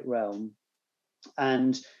of public realm.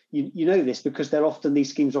 And you know this because these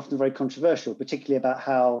schemes are often very controversial, particularly about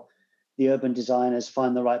how the urban designers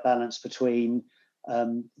find the right balance between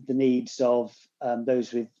the needs of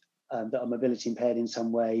those with that are mobility impaired in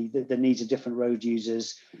some way, the needs of different road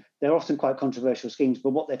users. They're often quite controversial schemes,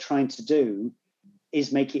 but what they're trying to do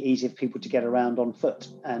is make it easier for people to get around on foot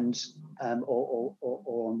and or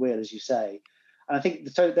on wheel, as you say. And I think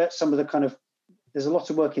so that's some of the kind of, there's a lot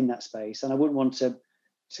of work in that space, and I wouldn't want to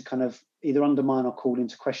kind of either undermine or call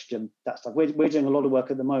into question that stuff. We're doing a lot of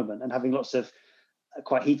work at the moment and having lots of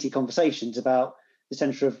quite heated conversations about the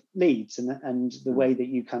centre of Leeds and the way that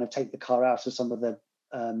you kind of take the car out of some of the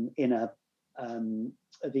inner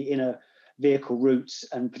vehicle routes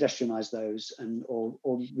and pedestrianise those, and or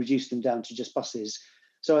reduce them down to just buses.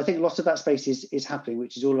 So I think lots of that space is happening,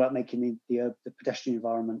 which is all about making the pedestrian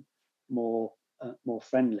environment more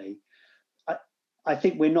friendly. I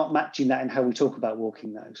think we're not matching that in how we talk about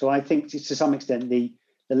walking, though. So I think to some extent the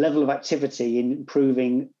level of activity in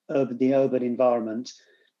improving the urban environment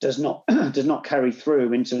does not carry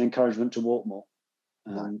through into an encouragement to walk more.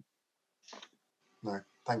 No,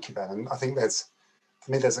 thank you, Ben. And I think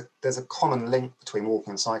there's a common link between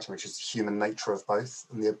walking and cycling, which is the human nature of both,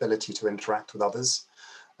 and the ability to interact with others,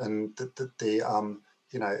 and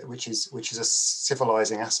which is a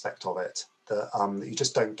civilizing aspect of it that you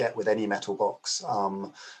just don't get with any metal box.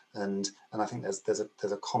 And I think there's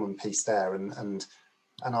a common piece there, and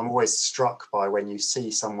I'm always struck by when you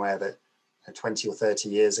see somewhere that 20 or 30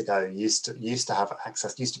 years ago used to have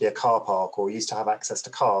access, used to be a car park, or used to have access to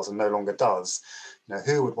cars and no longer does.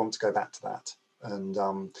 Who would want to go back to that? And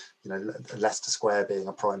Leicester Square being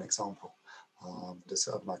a prime example, just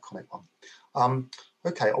sort of an iconic one.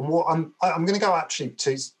 Okay, on what I'm going to go actually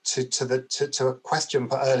to a question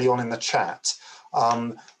put early on in the chat,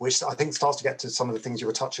 which I think starts to get to some of the things you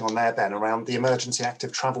were touching on there, Ben, around the Emergency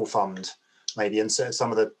Active Travel Fund, maybe, and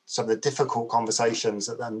some of the difficult conversations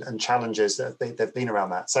and challenges that they've been around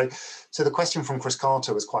that. So the question from Chris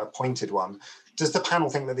Carter was quite a pointed one. Does the panel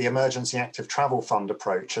think that the Emergency Active Travel Fund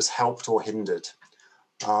approach has helped or hindered?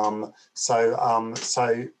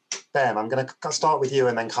 So Ben, I'm going to start with you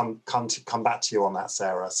and then come back to you on that,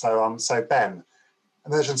 Sarah. So Ben,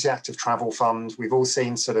 Emergency Active Travel Fund. We've all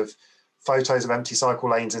seen sort of photos of empty cycle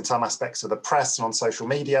lanes in some aspects of the press and on social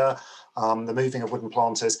media. The moving of wooden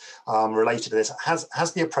planters related to this.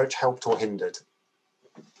 Has the approach helped or hindered?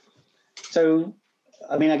 So,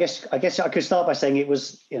 I mean, I guess I could start by saying it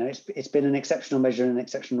was, it's been an exceptional measure in an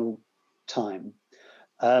exceptional time,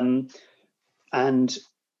 and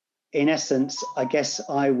in essence, I guess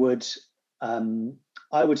I would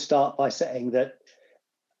start by saying that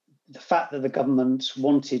the fact that the government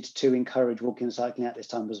wanted to encourage walking and cycling at this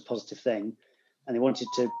time was a positive thing, and they wanted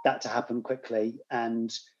that to happen quickly,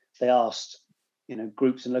 and they asked,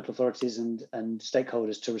 groups and local authorities and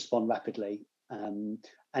stakeholders to respond rapidly.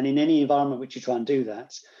 And in any environment which you try and do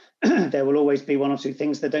that, there will always be one or two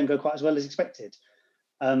things that don't go quite as well as expected.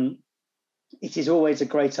 It is always a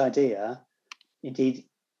great idea, indeed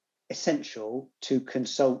essential, to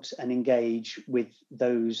consult and engage with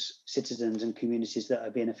those citizens and communities that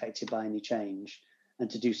are being affected by any change, and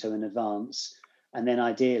to do so in advance. And then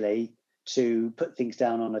ideally to put things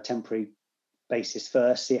down on a temporary basis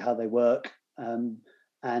first, see how they work, and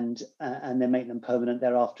then make them permanent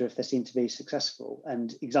thereafter if they seem to be successful.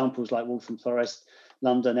 And examples like Waltham Forest,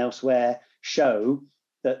 London, elsewhere show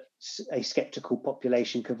that a sceptical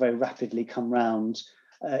population could very rapidly come round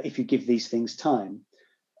if you give these things time.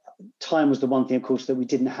 Time was the one thing, of course, that we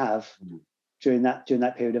didn't have during that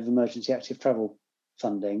period of emergency active travel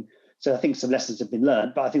funding. So I think some lessons have been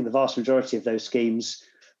learned, but I think the vast majority of those schemes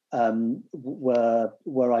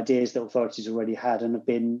were ideas that authorities already had and have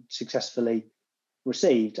been successfully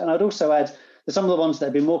received. And I'd also add that some of the ones that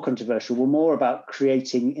have been more controversial were more about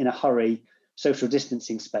creating in a hurry social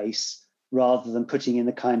distancing space rather than putting in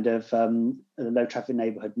the kind of low traffic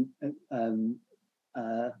neighbourhood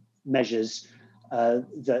measures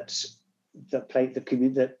that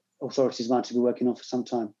authorities might have been working on for some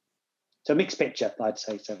time. So a mixed picture, I'd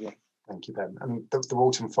say, Xavier. Thank you, Ben. And the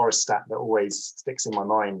Waltham Forest stat that always sticks in my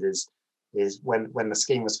mind is when the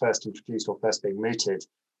scheme was first introduced or first being mooted,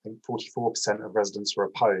 I think 44% of residents were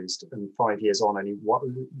opposed, and 5 years on, only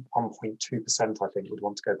 1.2%, I think, would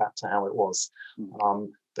want to go back to how it was.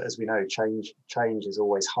 But as we know, change is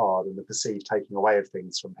always hard, and the perceived taking away of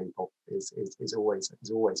things from people is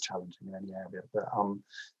always challenging in any area. But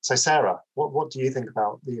so Sarah, what do you think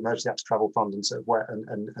about the Emergency Active Travel Fund and sort of where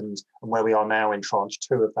and where we are now in tranche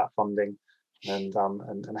 2 of that funding, and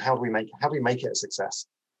how do we make it a success?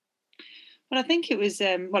 Well, I think it was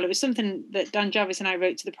it was something that Dan Jarvis and I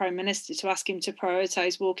wrote to the Prime Minister to ask him to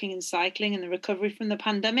prioritise walking and cycling in the recovery from the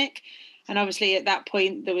pandemic. And obviously at that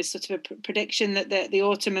point, there was sort of a prediction that the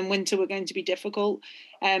autumn and winter were going to be difficult.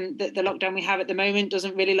 That the lockdown we have at the moment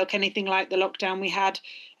doesn't really look anything like the lockdown we had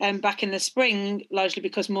back in the spring, largely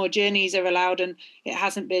because more journeys are allowed, and it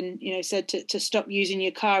hasn't been, said to stop using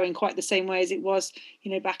your car in quite the same way as it was,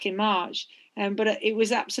 back in March. But it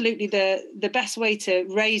was absolutely the best way to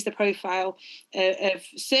raise the profile of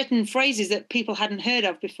certain phrases that people hadn't heard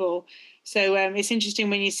of before. So it's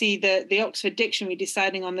interesting when you see the Oxford Dictionary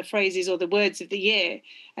deciding on the phrases or the words of the year.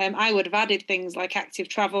 I would have added things like active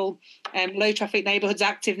travel, low traffic neighbourhoods,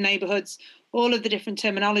 active neighbourhoods, all of the different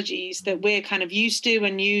terminologies that we're kind of used to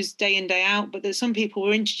and use day in, day out, but that some people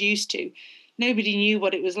were introduced to. Nobody knew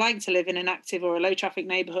what it was like to live in an active or a low traffic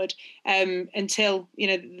neighbourhood until,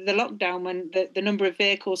 the lockdown, when the number of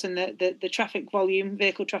vehicles and the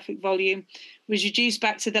vehicle traffic volume was reduced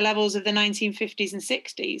back to the levels of the 1950s and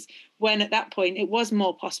 60s, when at that point it was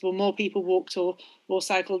more possible. More people walked or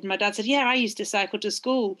cycled. My dad said, yeah, I used to cycle to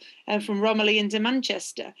school from Romilly into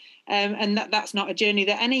Manchester. And that's not a journey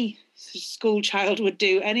that any school child would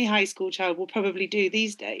do, any high school child will probably do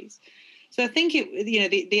these days. So I think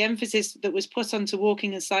the emphasis that was put onto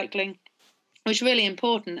walking and cycling was really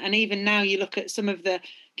important. And even now you look at some of the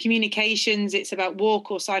communications, it's about walk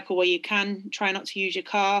or cycle where you can, try not to use your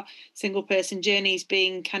car, single person journeys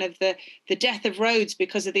being kind of the death of roads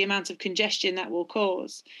because of the amount of congestion that will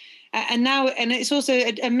cause. And it's also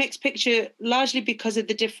a mixed picture, largely because of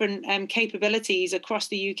the different capabilities across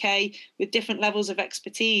the UK with different levels of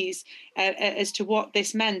expertise as to what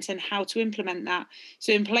this meant and how to implement that.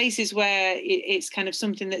 So in places where it's kind of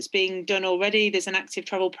something that's being done already, there's an active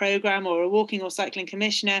travel programme or a walking or cycling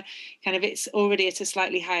commissioner, kind of it's already at a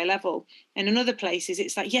slightly higher level. And in other places,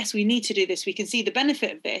 it's like, yes, we need to do this. We can see the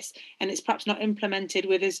benefit of this, and it's perhaps not implemented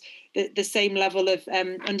with the same level of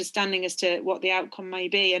understanding as to what the outcome may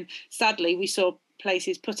be. And sadly, we saw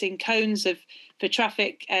places putting cones for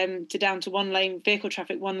traffic to down to one lane, vehicle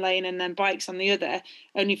traffic one lane, and then bikes on the other,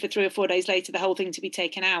 only for 3 or 4 days later the whole thing to be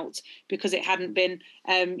taken out because it hadn't been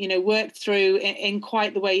worked through in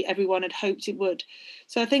quite the way everyone had hoped it would.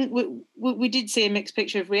 So I think we did see a mixed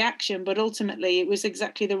picture of reaction, but ultimately it was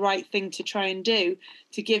exactly the right thing to try and do,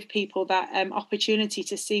 to give people that opportunity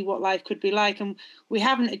to see what life could be like. And we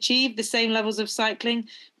haven't achieved the same levels of cycling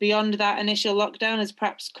beyond that initial lockdown as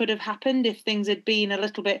perhaps could have happened if things had been a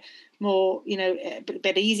little bit more, a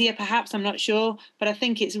bit easier, perhaps, I'm not sure. But I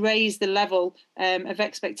think it's raised the level of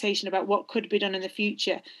expectation about what could be done in the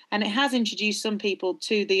future. And it has introduced some people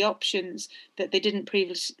to the options that they didn't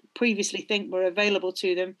previously think were available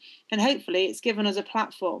to them. And hopefully it's given us a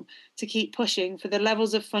platform to keep pushing for the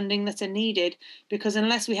levels of funding that are needed, because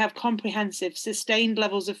unless we have comprehensive, sustained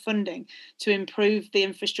levels of funding to improve the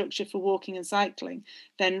infrastructure for walking and cycling,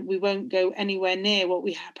 then we won't go anywhere near what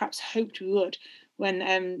we perhaps hoped we would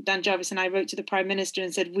when Dan Jarvis and I wrote to the Prime Minister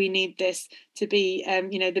and said we need this to be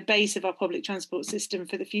the base of our public transport system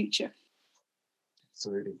for the future.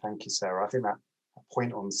 Absolutely. Thank you, Sarah. I think that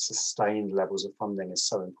point on sustained levels of funding is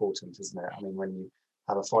so important, isn't it? I mean, when you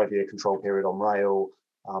have a 5-year control period on rail,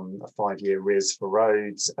 a 5-year RIS for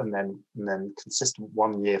roads, and then consistent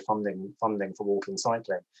 1-year funding for walking and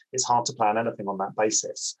cycling, it's hard to plan anything on that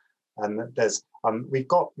basis. And there's we've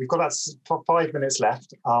got about 5 minutes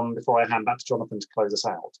left before I hand back to Jonathan to close us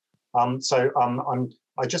out.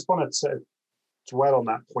 I just wanted to dwell on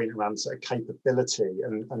that point around sort of capability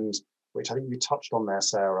and which I think you touched on there,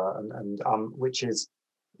 Sarah, and which is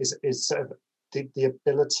sort of the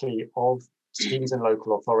ability of teams and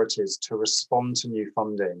local authorities to respond to new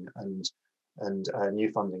funding and new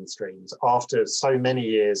funding streams after so many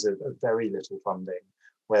years of very little funding,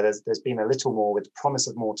 where there's been a little more with the promise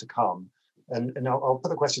of more to come. And I'll put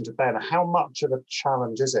the question to Ben: how much of a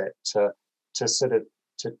challenge is it to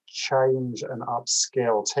change and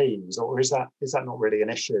upskill teams, or is that not really an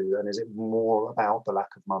issue, and is it more about the lack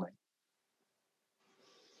of money?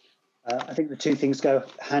 I think the two things go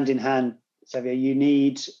hand in hand, Xavier. You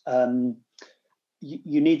need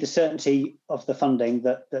the certainty of the funding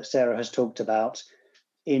that Sarah has talked about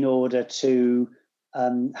in order to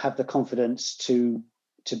have the confidence to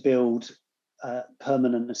build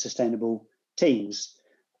permanent and sustainable teams,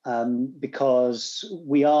 because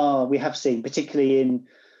we have seen, particularly in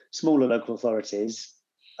smaller local authorities,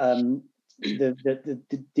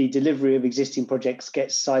 the delivery of existing projects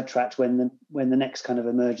gets sidetracked when the next kind of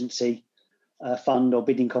emergency fund or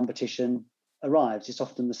bidding competition arrives. It's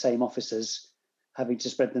often the same officers having to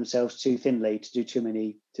spread themselves too thinly to do too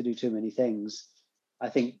many things. I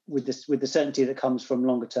think with the certainty that comes from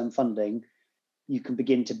longer term funding, you can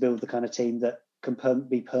begin to build the kind of team that can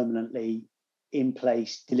be permanently in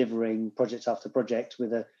place, delivering project after project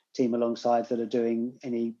with a team alongside that are doing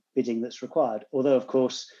any bidding that's required. Although, of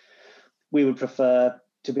course, we would prefer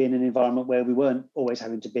to be in an environment where we weren't always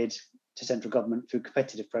having to bid to central government through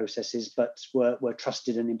competitive processes, but were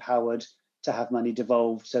trusted and empowered to have money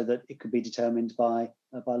devolved so that it could be determined by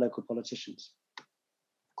local politicians.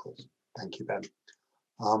 Of course. Thank you, Ben.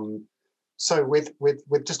 So with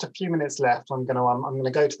just a few minutes left, I'm going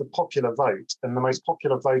to go to the popular vote, and the most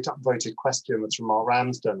popular voted question was from Mark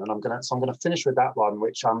Ramsden, and I'm going to finish with that one,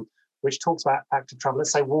 which talks about active travel.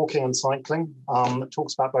 Let's say walking and cycling. It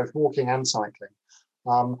talks about both walking and cycling,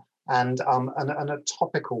 and a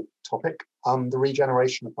topical topic, the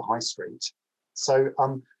regeneration of the high street. So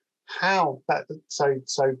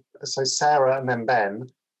so Sarah and then Ben,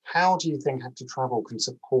 how do you think active travel can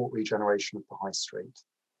support regeneration of the high street?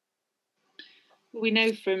 We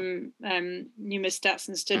know from numerous stats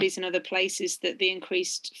and studies in other places that the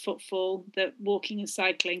increased footfall that walking and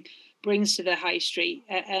cycling brings to the high street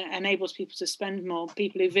enables people to spend more.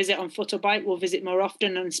 People who visit on foot or bike will visit more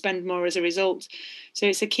often and spend more as a result. So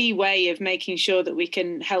it's a key way of making sure that we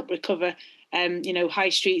can help recover high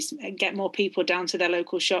streets, and get more people down to their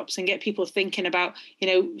local shops and get people thinking about,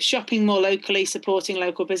 shopping more locally, supporting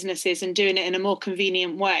local businesses and doing it in a more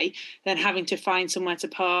convenient way than having to find somewhere to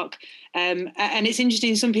park. And it's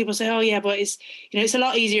interesting, some people say, oh yeah, but it's a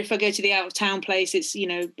lot easier if I go to the out of town place, it's,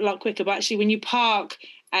 a lot quicker. But actually when you park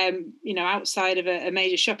outside of a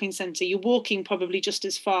major shopping centre, you're walking probably just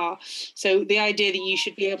as far. So the idea that you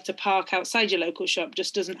should be able to park outside your local shop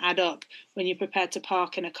just doesn't add up when you're prepared to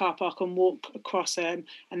park in a car park and walk across and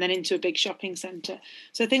then into a big shopping centre.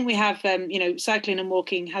 So I think we have, cycling and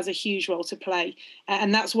walking has a huge role to play.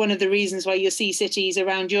 And that's one of the reasons why you'll see cities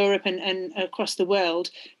around Europe and across the world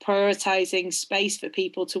prioritising space for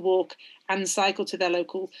people to walk and cycle to their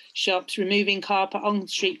local shops, removing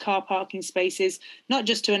on-street car parking spaces, not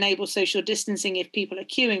just to enable social distancing if people are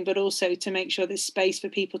queuing, but also to make sure there's space for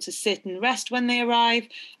people to sit and rest when they arrive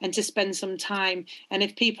and to spend some time. And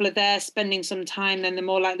if people are there spending some time, then they're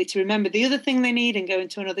more likely to remember the other thing they need and go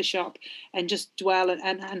into another shop and just dwell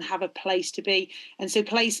and have a place to be. And so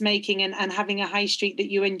placemaking and having a high street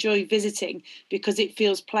that you enjoy visiting because it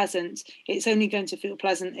feels pleasant, it's only going to feel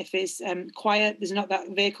pleasant if it's quiet, there's not that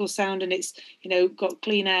vehicle sound, and it's got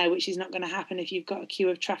clean air, which is not going to happen if you've got a queue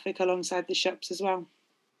of traffic alongside the shops as well.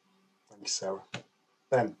 Thanks, Sarah.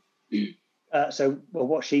 Ben.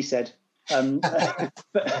 What she said.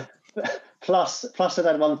 Plus I'd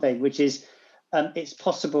add one thing, which is it's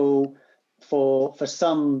possible for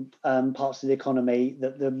some parts of the economy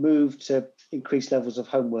that the move to increased levels of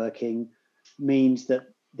home working means that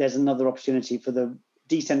there's another opportunity for the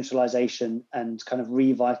decentralisation and kind of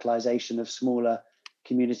revitalisation of smaller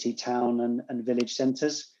community town and village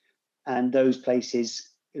centres, and those places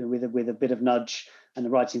with a bit of nudge and the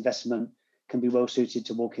right investment can be well suited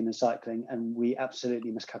to walking and cycling, and we absolutely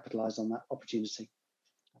must capitalise on that opportunity.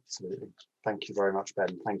 Absolutely. Thank you very much,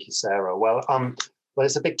 Ben. Thank you, Sarah. Well,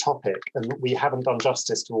 it's a big topic, and we haven't done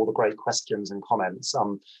justice to all the great questions and comments.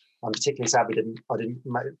 I'm particularly sad I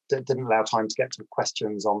didn't allow time to get to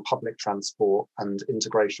questions on public transport and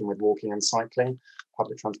integration with walking and cycling.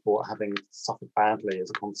 Public transport having suffered badly as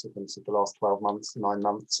a consequence of the last 9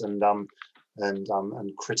 months, and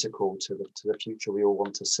critical to the future we all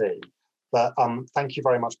want to see. But thank you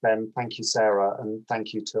very much, Ben. Thank you, Sarah, and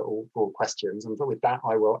thank you to all for all questions. And with that,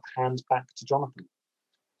 I will hand back to Jonathan.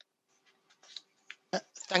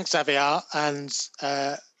 Thanks, Xavier, and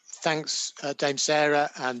thanks, Dame Sarah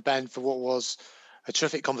and Ben, for what was a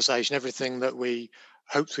terrific conversation, everything that we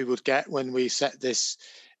hoped we would get when we set this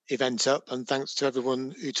event up, and thanks to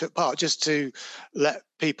everyone who took part. Just to let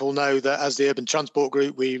people know that as the Urban Transport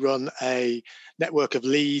Group, we run a network of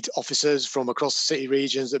lead officers from across the city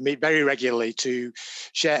regions that meet very regularly to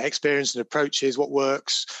share experience and approaches, what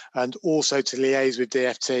works, and also to liaise with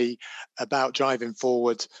DFT about driving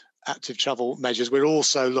forward active travel measures. We're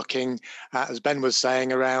also looking at, as Ben was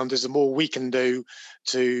saying, around is there more we can do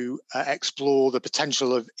to explore the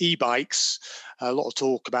potential of e-bikes. A lot of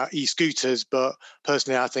talk about e-scooters, but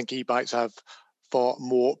personally I think e-bikes have far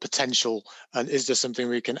more potential, and is there something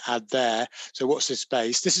we can add there? So what's this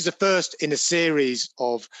space? This is the first in a series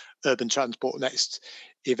of Urban Transport Next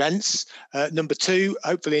events. Number 2,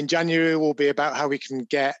 hopefully in January, will be about how we can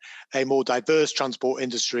get a more diverse transport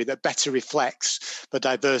industry that better reflects the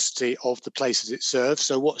diversity of the places it serves.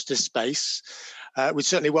 So watch this space. We'd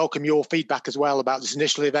certainly welcome your feedback as well about this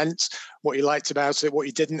initial event, what you liked about it, what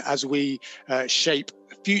you didn't, as we shape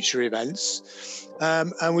future events.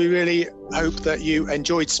 And we really hope that you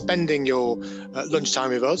enjoyed spending your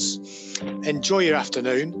lunchtime with us. Enjoy your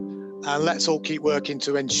afternoon, and let's all keep working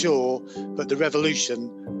to ensure that the revolution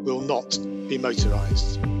will not be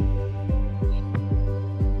motorised.